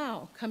are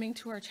now coming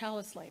to our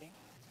chalice lighting.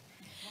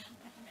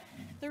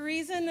 The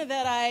reason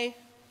that I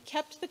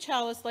kept the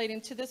chalice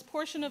lighting to this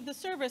portion of the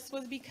service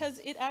was because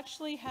it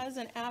actually has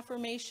an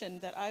affirmation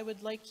that I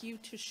would like you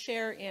to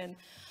share in.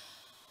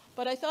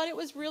 But I thought it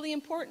was really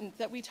important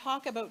that we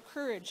talk about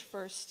courage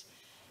first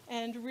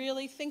and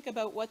really think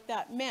about what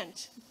that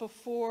meant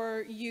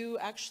before you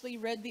actually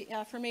read the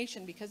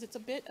affirmation, because it's a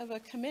bit of a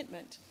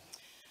commitment.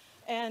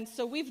 And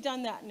so we've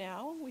done that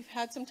now. We've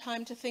had some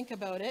time to think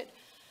about it.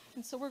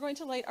 And so we're going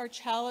to light our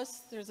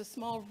chalice. There's a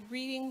small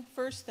reading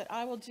first that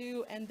I will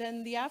do, and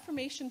then the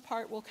affirmation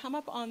part will come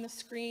up on the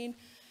screen.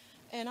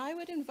 And I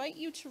would invite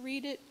you to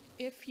read it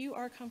if you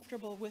are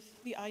comfortable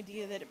with the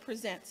idea that it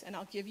presents, and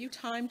I'll give you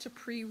time to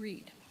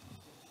pre-read.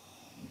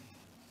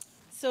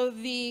 So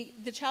the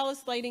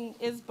chalice lighting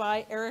is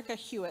by Erica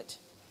Hewitt.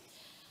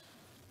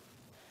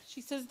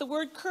 She says, the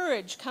word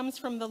courage comes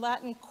from the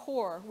Latin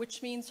cor,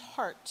 which means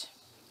heart.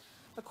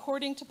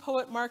 According to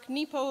poet Mark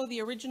Nepo,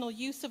 the original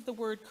use of the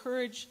word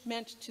courage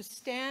meant to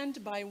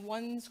stand by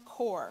one's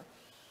core,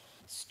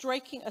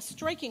 a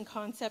striking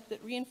concept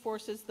that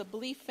reinforces the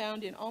belief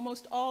found in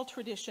almost all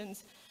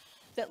traditions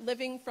that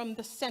living from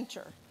the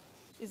center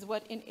is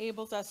what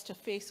enables us to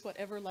face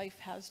whatever life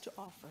has to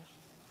offer.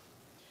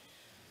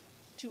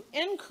 To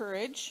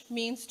encourage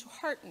means to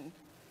hearten,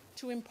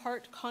 to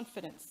impart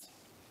confidence.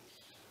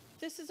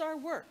 This is our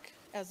work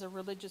as a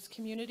religious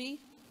community,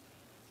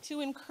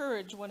 to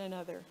encourage one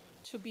another,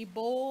 to be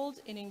bold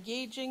in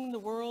engaging the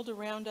world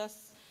around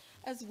us,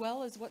 as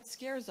well as what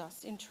scares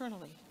us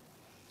internally,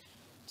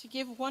 to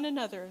give one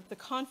another the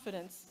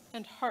confidence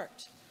and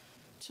heart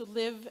to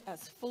live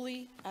as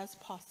fully as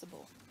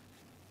possible.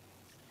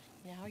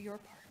 Now your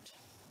part.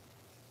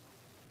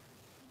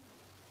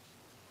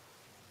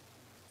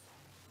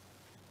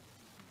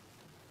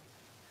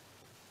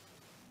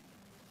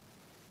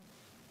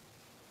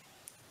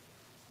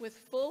 With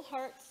full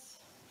hearts,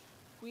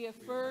 we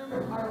affirm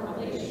our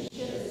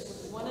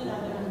relationships with one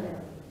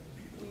another.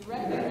 We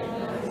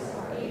recognize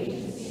our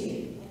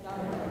agency and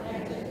our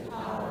connected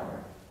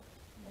power,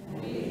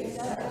 and we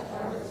accept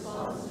our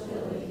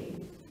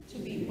responsibility to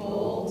be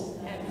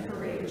bold and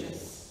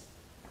courageous.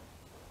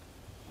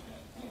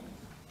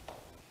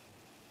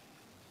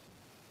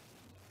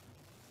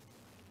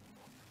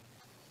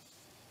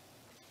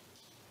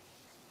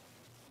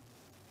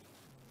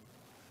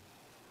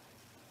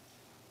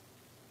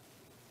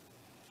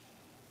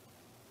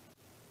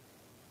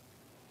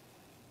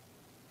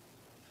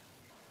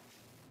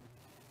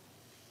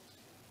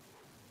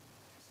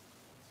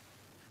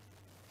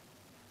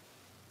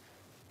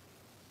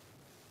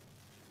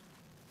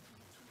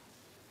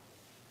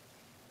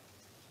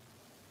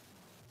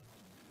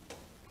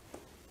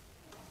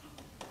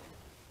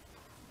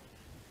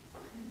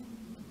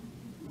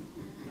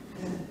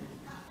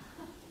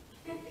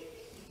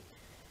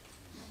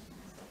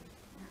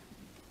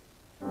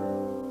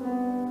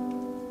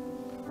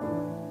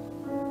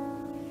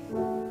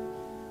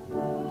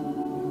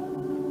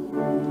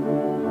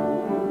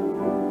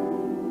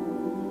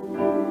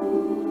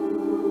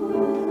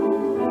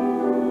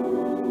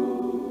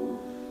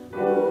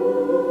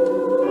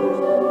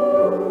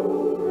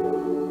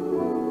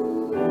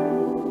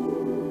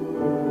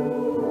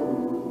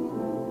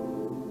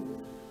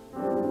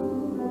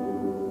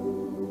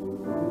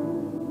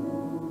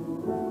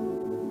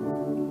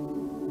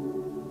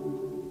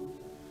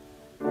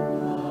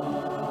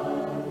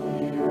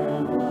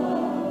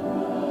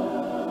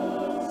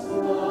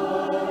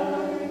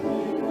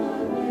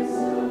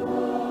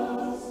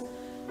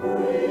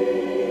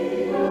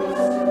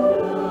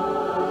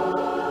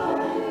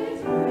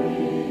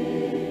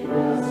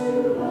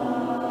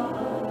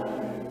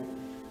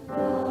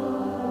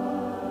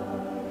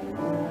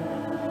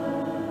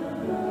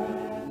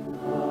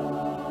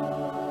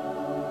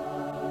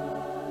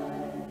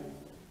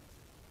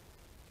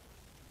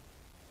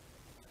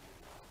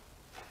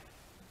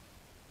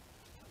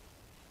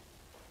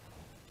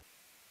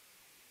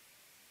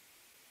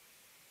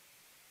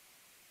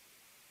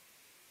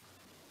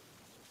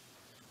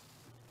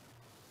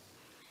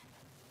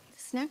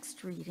 This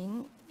next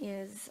reading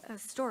is a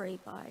story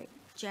by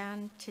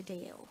Jan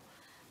Tadeo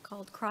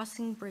called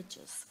Crossing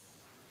Bridges.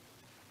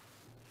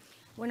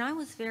 When I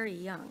was very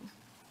young,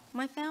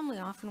 my family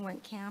often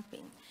went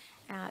camping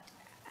at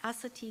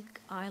Assateague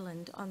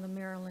Island on the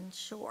Maryland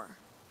shore.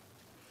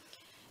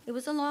 It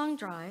was a long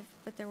drive,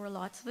 but there were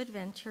lots of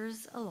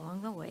adventures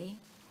along the way.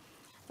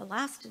 The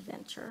last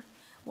adventure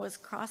was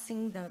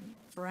crossing the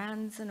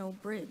Verrazano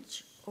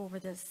Bridge over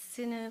the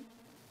Sinapuent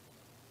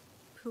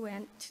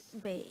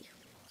Bay,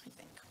 I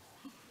think.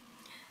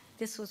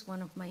 This was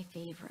one of my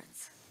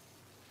favorites.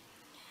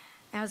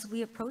 As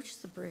we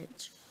approached the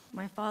bridge,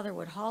 my father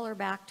would holler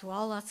back to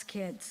all us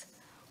kids,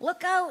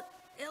 "Look out!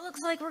 It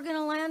looks like we're going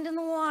to land in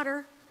the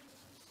water."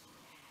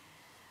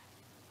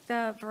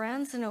 The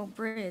Verrazano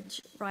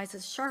Bridge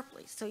rises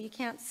sharply, so you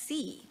can't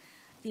see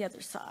the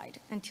other side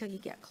until you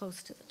get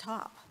close to the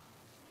top.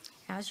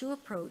 As you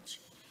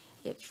approach,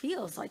 it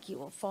feels like you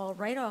will fall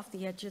right off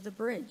the edge of the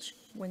bridge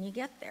when you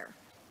get there.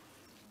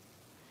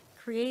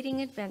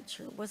 Creating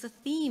adventure was a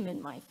theme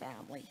in my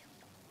family.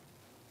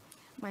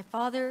 My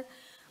father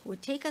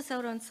would take us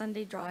out on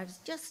Sunday drives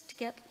just to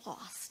get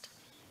lost.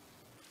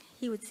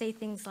 He would say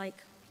things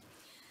like,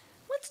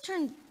 "Let's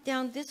turn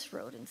down this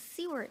road and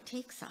see where it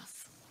takes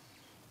us."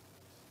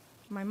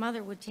 My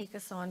mother would take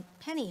us on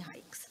penny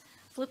hikes,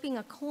 flipping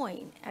a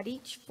coin at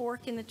each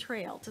fork in the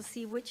trail to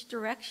see which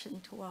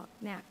direction to walk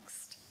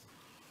next.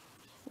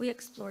 We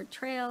explored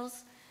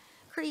trails,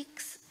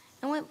 creeks,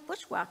 and went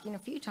bushwhacking a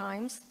few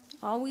times,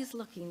 always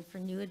looking for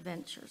new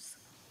adventures.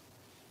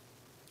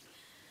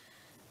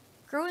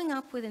 Growing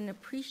up with an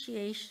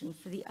appreciation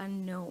for the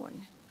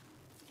unknown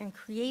and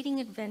creating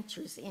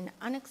adventures in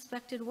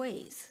unexpected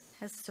ways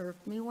has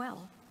served me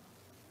well.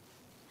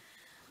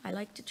 I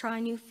like to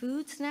try new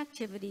foods and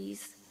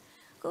activities,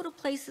 go to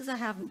places I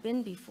haven't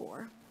been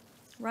before,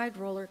 ride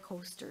roller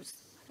coasters,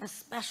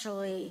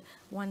 especially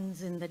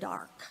ones in the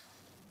dark.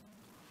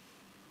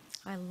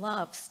 I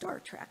love Star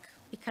Trek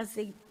because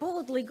they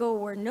boldly go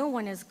where no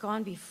one has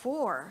gone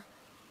before.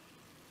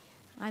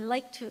 I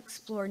like to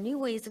explore new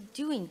ways of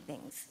doing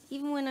things,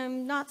 even when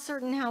I'm not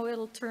certain how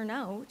it'll turn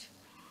out.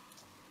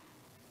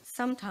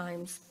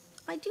 Sometimes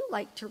I do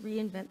like to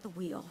reinvent the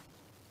wheel,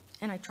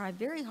 and I try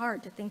very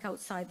hard to think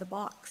outside the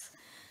box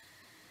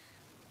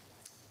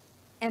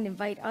and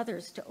invite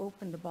others to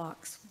open the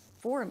box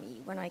for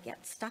me when I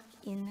get stuck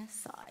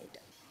inside.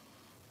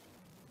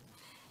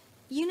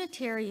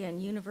 Unitarian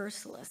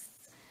Universalists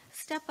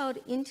step out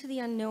into the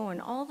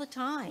unknown all the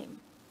time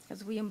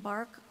as we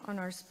embark on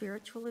our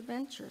spiritual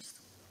adventures.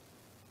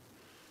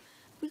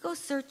 We go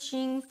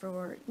searching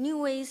for new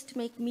ways to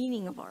make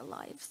meaning of our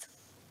lives,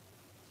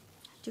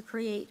 to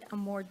create a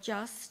more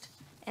just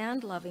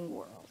and loving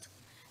world,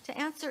 to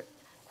answer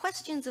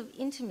questions of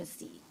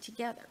intimacy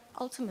together,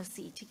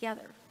 ultimacy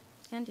together,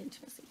 and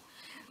intimacy.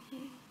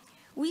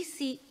 We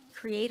seek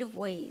creative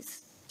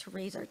ways to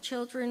raise our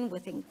children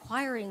with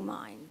inquiring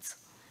minds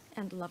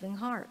and loving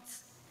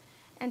hearts,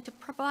 and to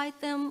provide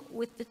them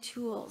with the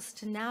tools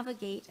to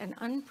navigate an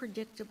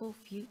unpredictable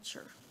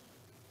future.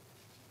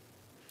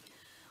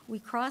 We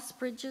cross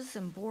bridges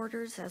and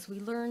borders as we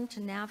learn to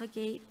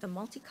navigate the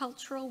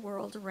multicultural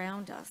world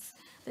around us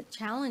that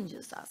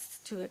challenges us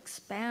to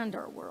expand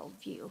our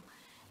worldview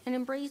and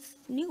embrace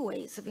new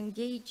ways of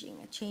engaging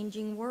a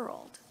changing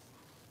world.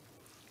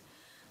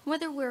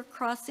 Whether we're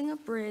crossing a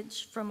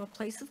bridge from a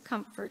place of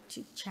comfort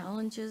to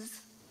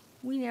challenges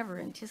we never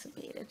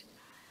anticipated,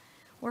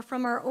 or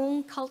from our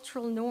own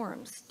cultural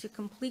norms to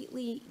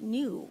completely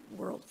new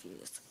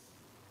worldviews,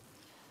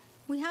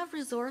 we have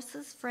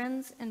resources,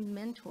 friends, and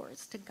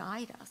mentors to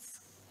guide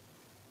us.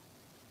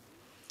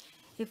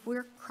 If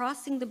we're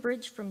crossing the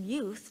bridge from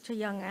youth to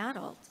young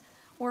adult,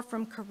 or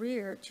from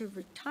career to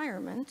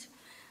retirement,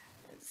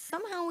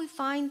 somehow we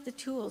find the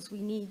tools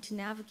we need to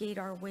navigate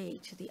our way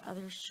to the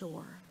other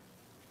shore.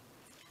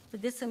 For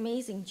this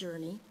amazing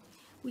journey,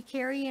 we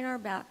carry in our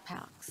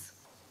backpacks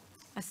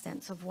a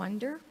sense of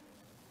wonder,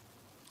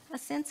 a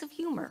sense of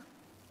humor,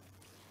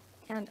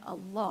 and a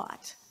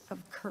lot of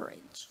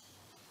courage.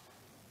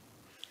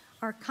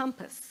 Our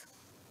compass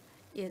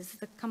is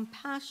the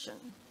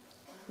compassion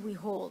we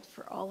hold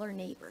for all our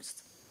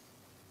neighbors.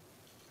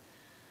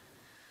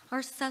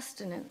 Our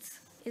sustenance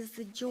is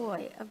the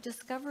joy of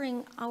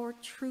discovering our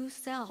true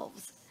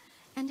selves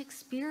and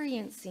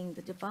experiencing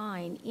the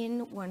divine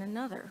in one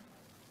another.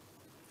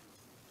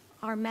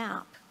 Our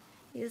map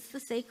is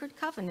the sacred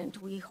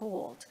covenant we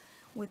hold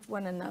with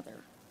one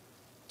another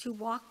to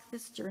walk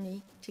this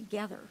journey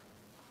together.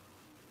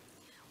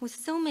 With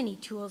so many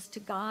tools to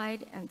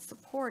guide and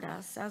support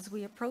us as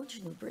we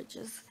approach new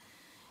bridges,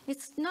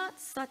 it's not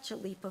such a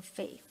leap of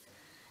faith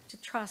to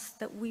trust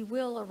that we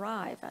will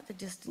arrive at the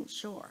distant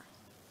shore.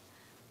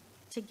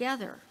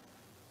 Together,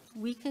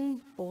 we can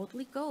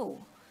boldly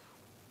go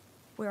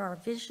where our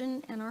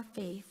vision and our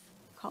faith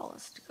call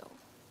us to go.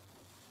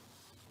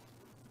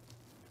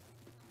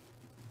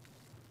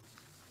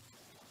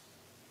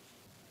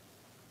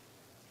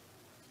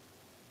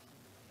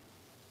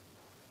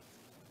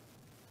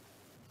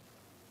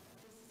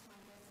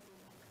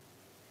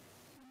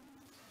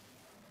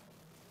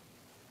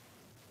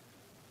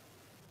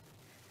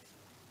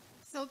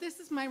 So this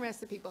is my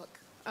recipe book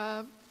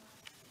of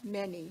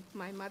many.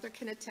 My mother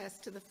can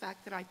attest to the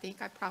fact that I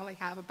think I probably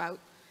have about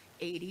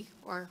 80,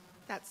 or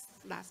that's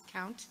last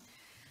count.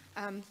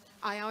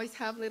 I always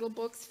have little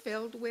books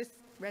filled with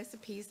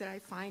recipes that I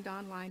find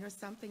online or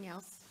something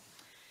else.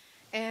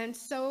 And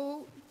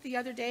so the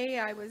other day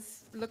I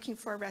was looking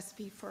for a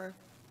recipe for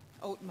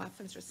oat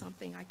muffins or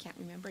something, I can't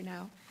remember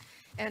now.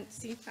 And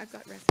see, I've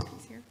got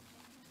recipes here.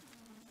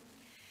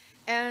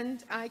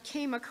 And I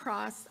came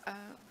across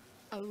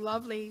a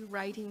lovely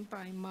writing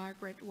by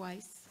Margaret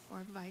Weiss,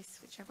 or Weiss,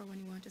 whichever one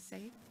you want to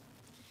say.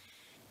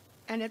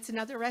 And it's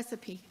another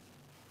recipe.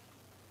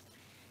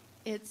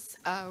 It's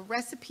a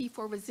recipe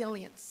for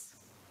resilience.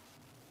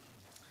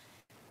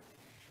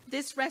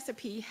 This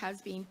recipe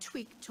has been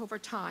tweaked over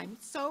time,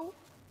 so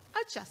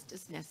adjust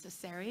as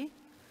necessary.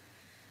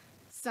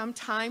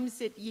 Sometimes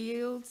it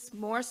yields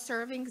more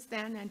servings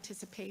than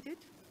anticipated.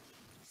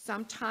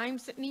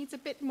 Sometimes it needs a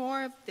bit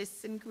more of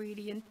this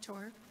ingredient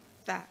or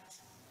that.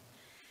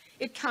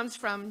 It comes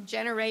from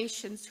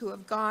generations who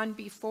have gone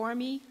before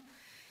me,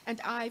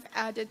 and I've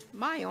added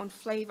my own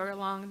flavor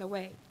along the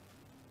way.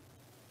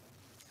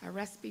 A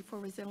recipe for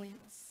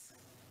resilience.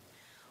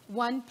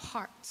 1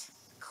 part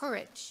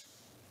courage,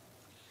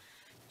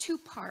 2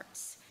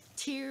 parts,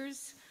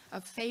 tears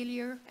of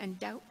failure and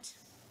doubt.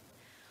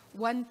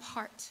 1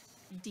 part,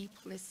 deep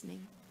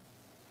listening.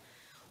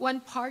 1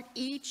 part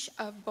each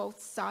of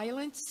both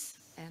silence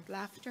and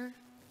laughter,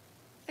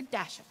 a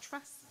dash of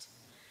trust,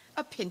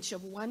 a pinch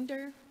of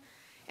wonder,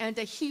 and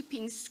a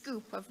heaping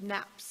scoop of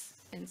naps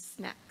and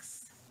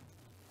snacks.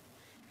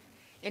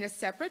 In a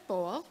separate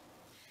bowl,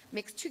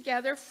 mix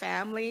together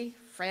family,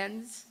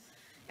 friends,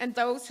 and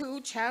those who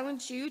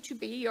challenge you to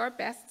be your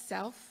best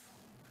self,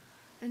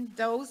 and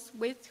those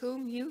with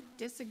whom you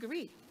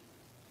disagree.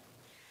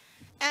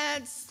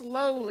 Add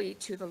slowly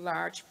to the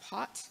large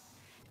pot.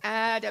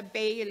 Add a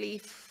bay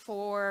leaf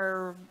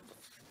for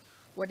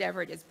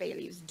whatever it is bay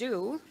leaves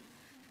do,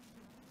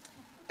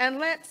 and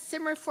let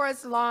simmer for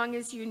as long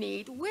as you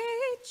need,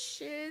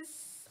 which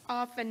is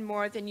often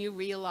more than you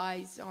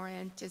realize or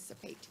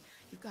anticipate.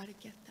 You've got to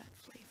get that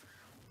flavor.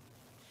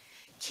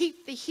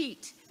 Keep the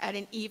heat at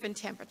an even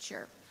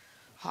temperature,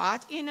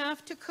 hot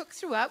enough to cook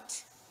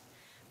throughout,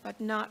 but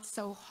not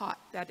so hot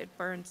that it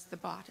burns the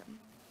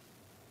bottom.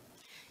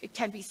 It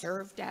can be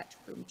served at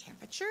room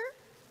temperature,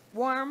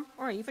 warm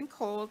or even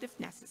cold if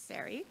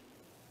necessary.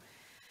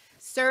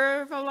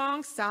 Serve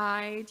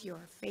alongside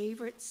your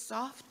favorite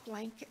soft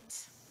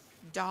blanket,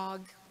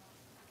 dog,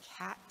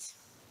 cat,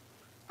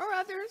 or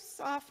other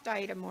soft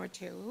item or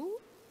two.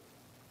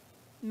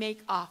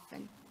 Make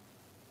often.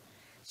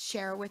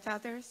 Share with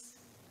others.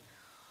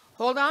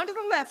 Hold on to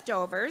the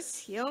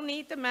leftovers. You'll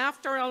need them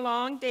after a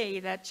long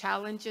day that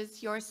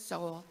challenges your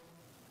soul.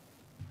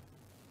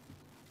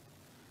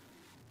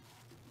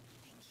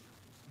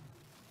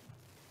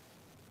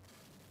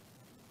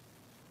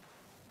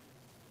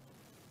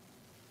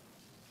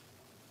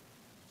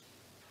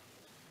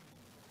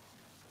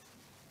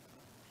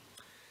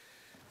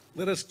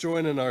 Let us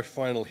join in our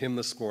final hymn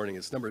this morning.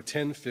 It's number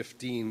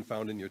 1015,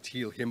 found in your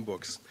teal hymn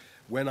books,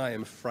 When I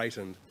Am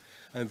Frightened.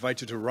 I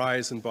invite you to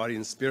rise in body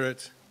and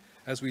spirit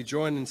as we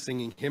join in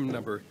singing hymn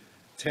number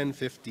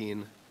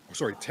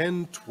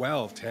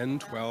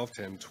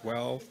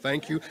 1012.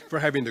 Thank you for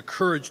having the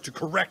courage to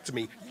correct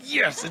me.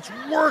 Yes, it's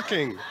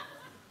working.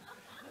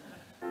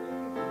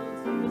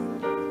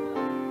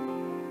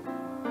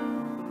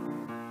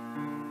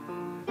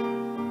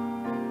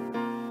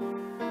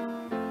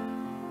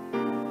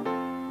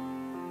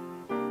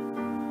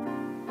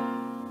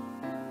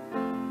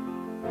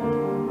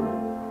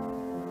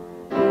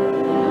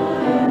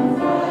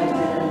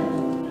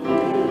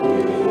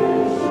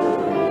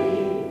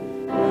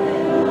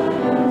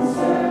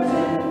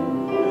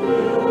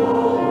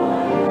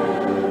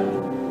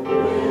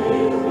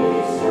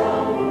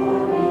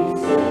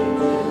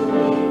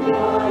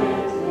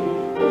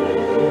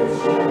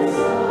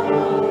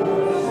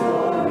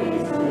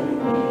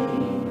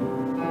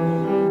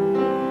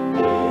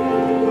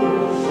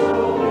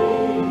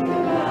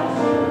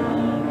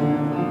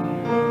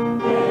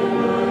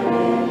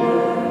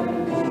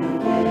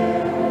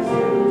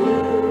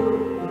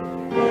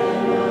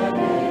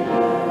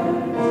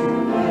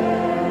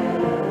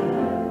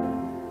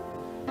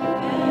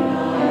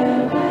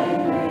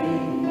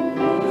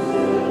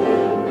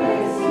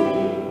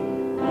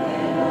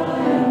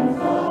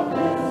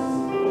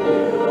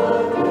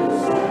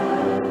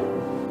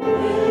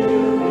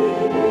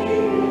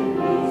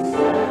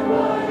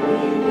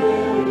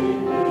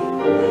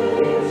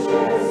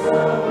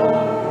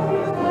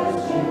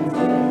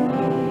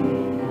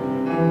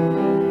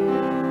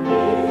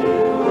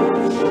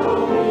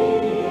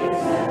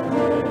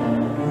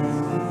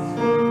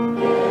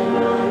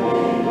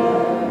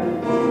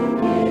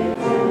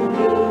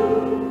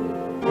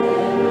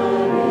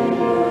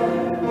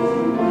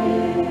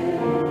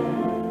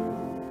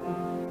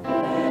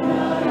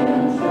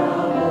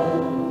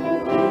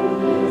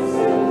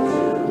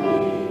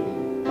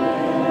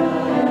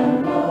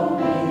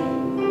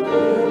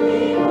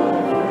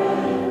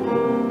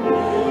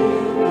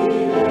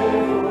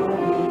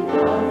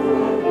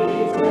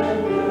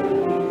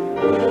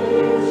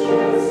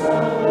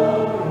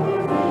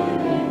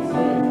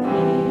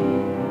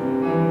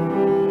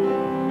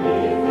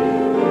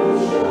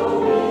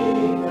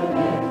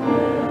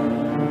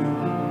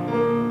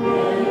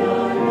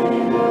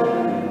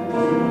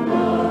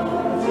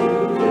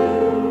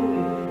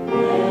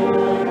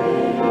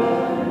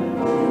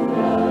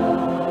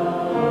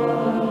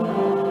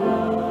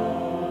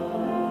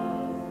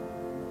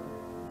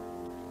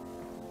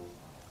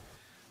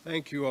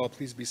 Thank you all.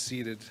 Please be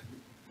seated.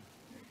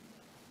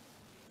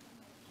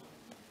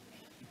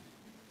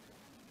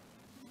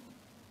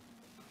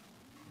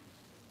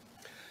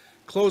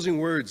 Closing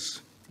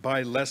words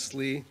by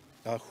Leslie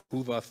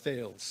Ahuva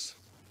Thales.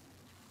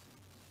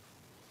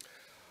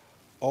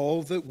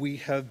 All that we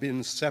have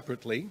been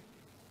separately,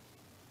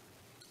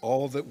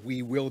 all that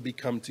we will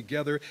become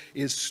together,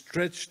 is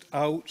stretched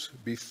out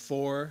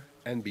before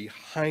and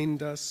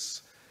behind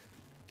us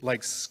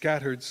like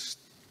scattered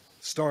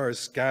stars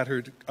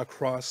scattered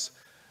across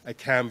a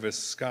canvas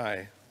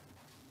sky.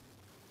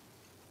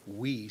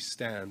 We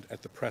stand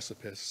at the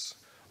precipice,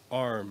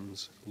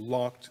 arms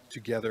locked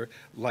together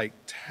like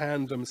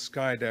tandem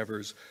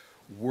skydivers,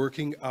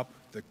 working up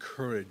the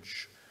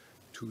courage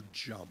to to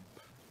jump.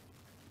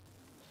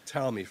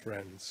 Tell me,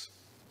 friends,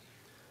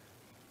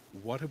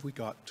 what have we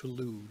got to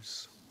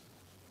lose?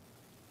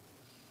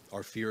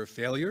 Our fear of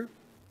failure?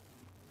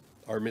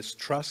 Our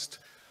mistrust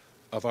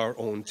of our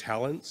own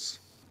talents?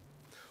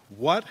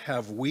 What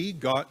have we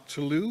got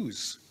to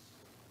lose?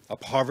 A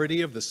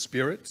poverty of the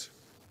spirit?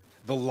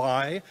 The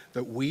lie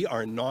that we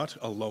are not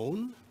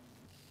alone?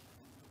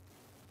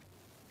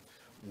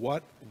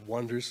 What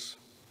wonders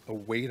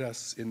await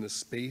us in the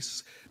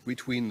space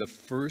between the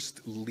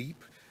first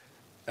leap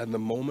and the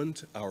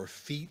moment our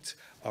feet,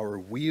 our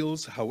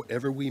wheels,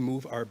 however we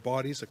move our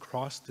bodies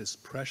across this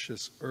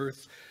precious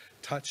earth,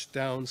 touch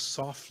down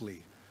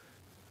softly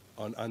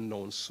on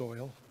unknown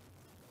soil?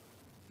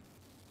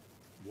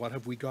 What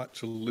have we got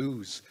to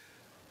lose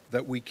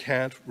that we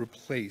can't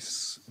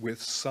replace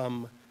with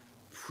some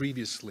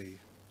previously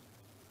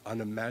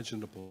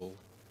unimaginable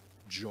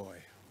joy?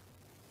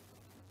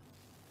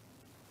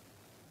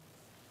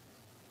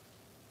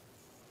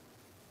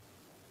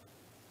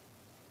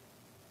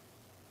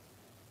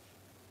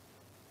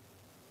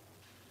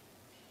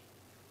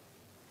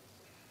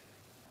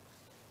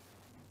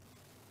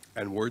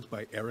 And words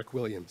by Eric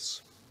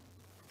Williams.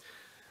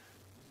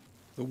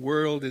 The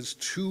world is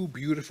too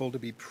beautiful to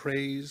be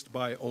praised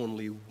by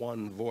only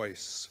one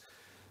voice.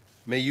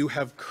 May you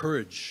have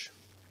courage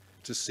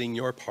to sing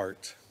your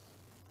part.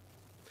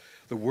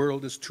 The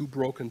world is too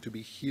broken to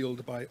be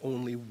healed by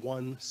only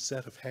one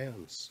set of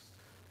hands.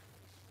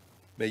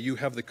 May you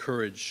have the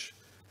courage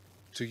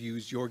to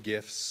use your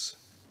gifts.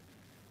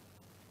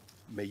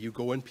 May you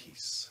go in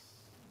peace.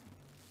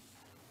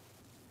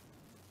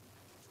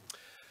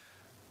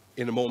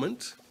 In a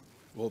moment,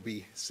 we'll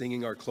be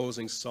singing our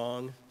closing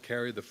song,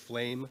 Carry the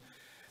Flame,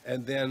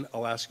 and then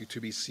I'll ask you to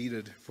be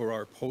seated for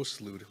our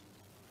postlude.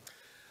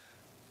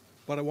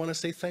 But I want to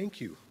say thank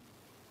you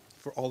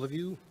for all of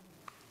you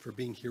for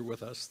being here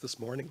with us this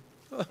morning.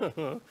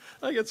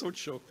 I get so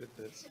choked at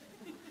this.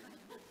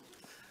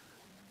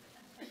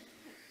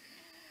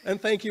 And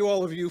thank you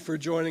all of you for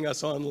joining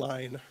us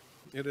online.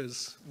 It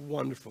is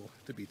wonderful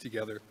to be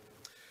together.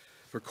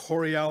 For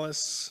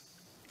Chorealis,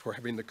 for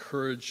having the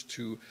courage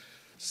to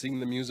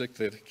sing the music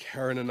that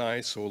Karen and I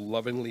so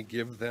lovingly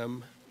give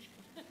them.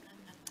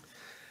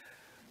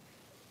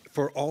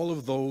 For all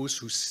of those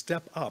who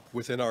step up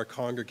within our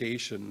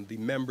congregation, the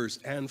members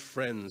and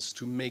friends,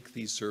 to make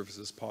these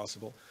services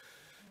possible.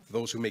 For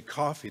those who make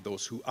coffee,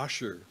 those who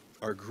usher,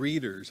 our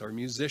greeters, our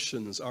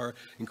musicians, our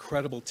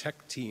incredible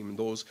tech team,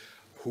 those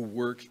who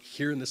work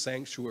here in the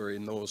sanctuary,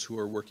 and those who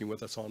are working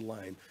with us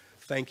online.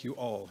 Thank you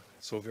all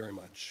so very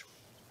much.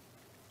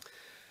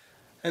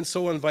 And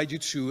so I invite you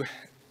to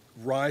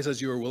rise as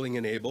you are willing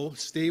and able.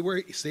 Stay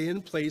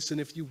in place,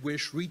 and if you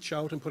wish, reach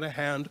out and put a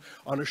hand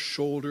on a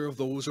shoulder of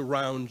those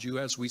around you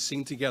as we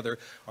sing together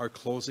our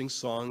closing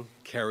song,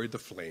 Carry the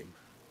Flame.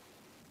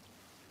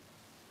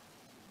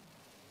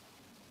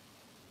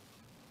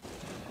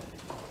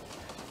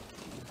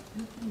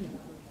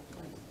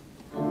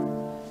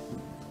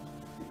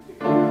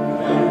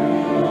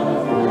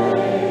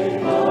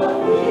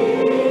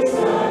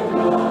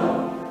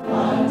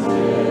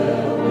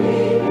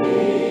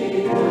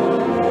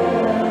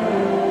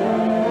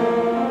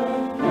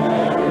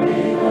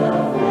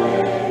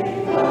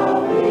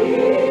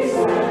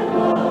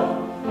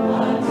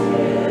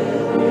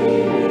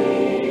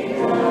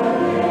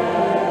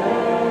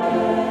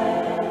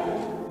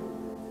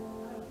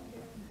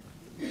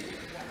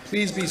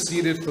 Please be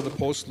seated for the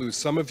postlude.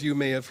 Some of you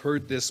may have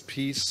heard this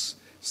piece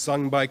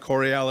sung by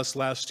Chorealis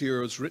last year.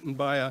 It was written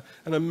by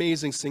an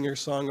amazing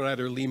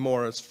singer-songwriter, Lee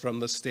Morris,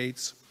 from the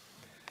States.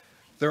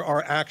 There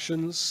are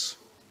actions.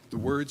 The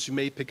words you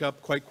may pick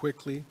up quite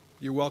quickly.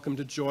 You're welcome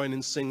to join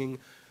in singing.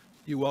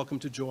 You're welcome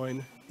to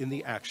join in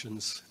the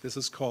actions. This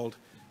is called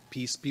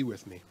Peace Be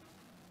With Me.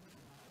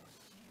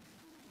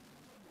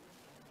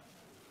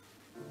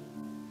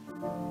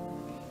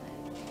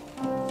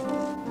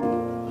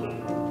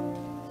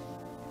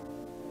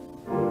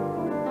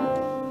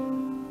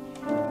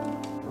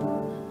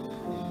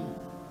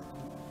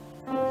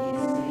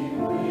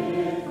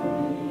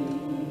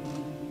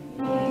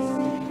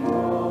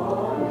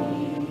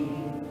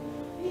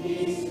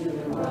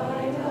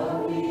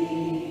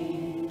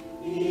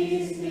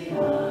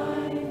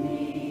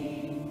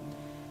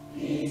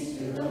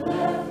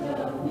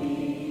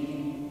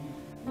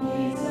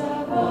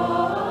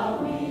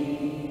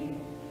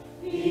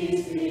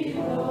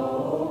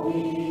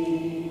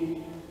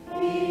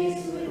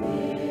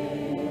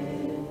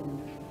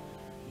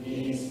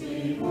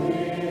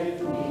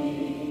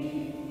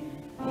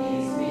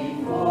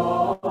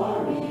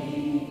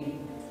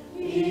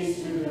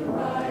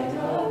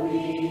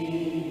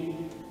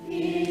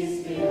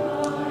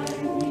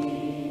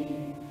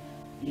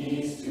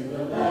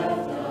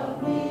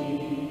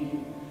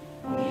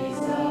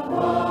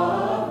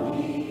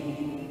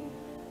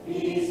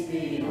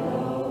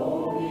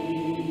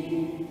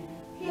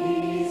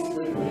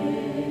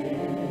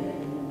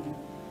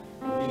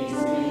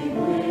 Peace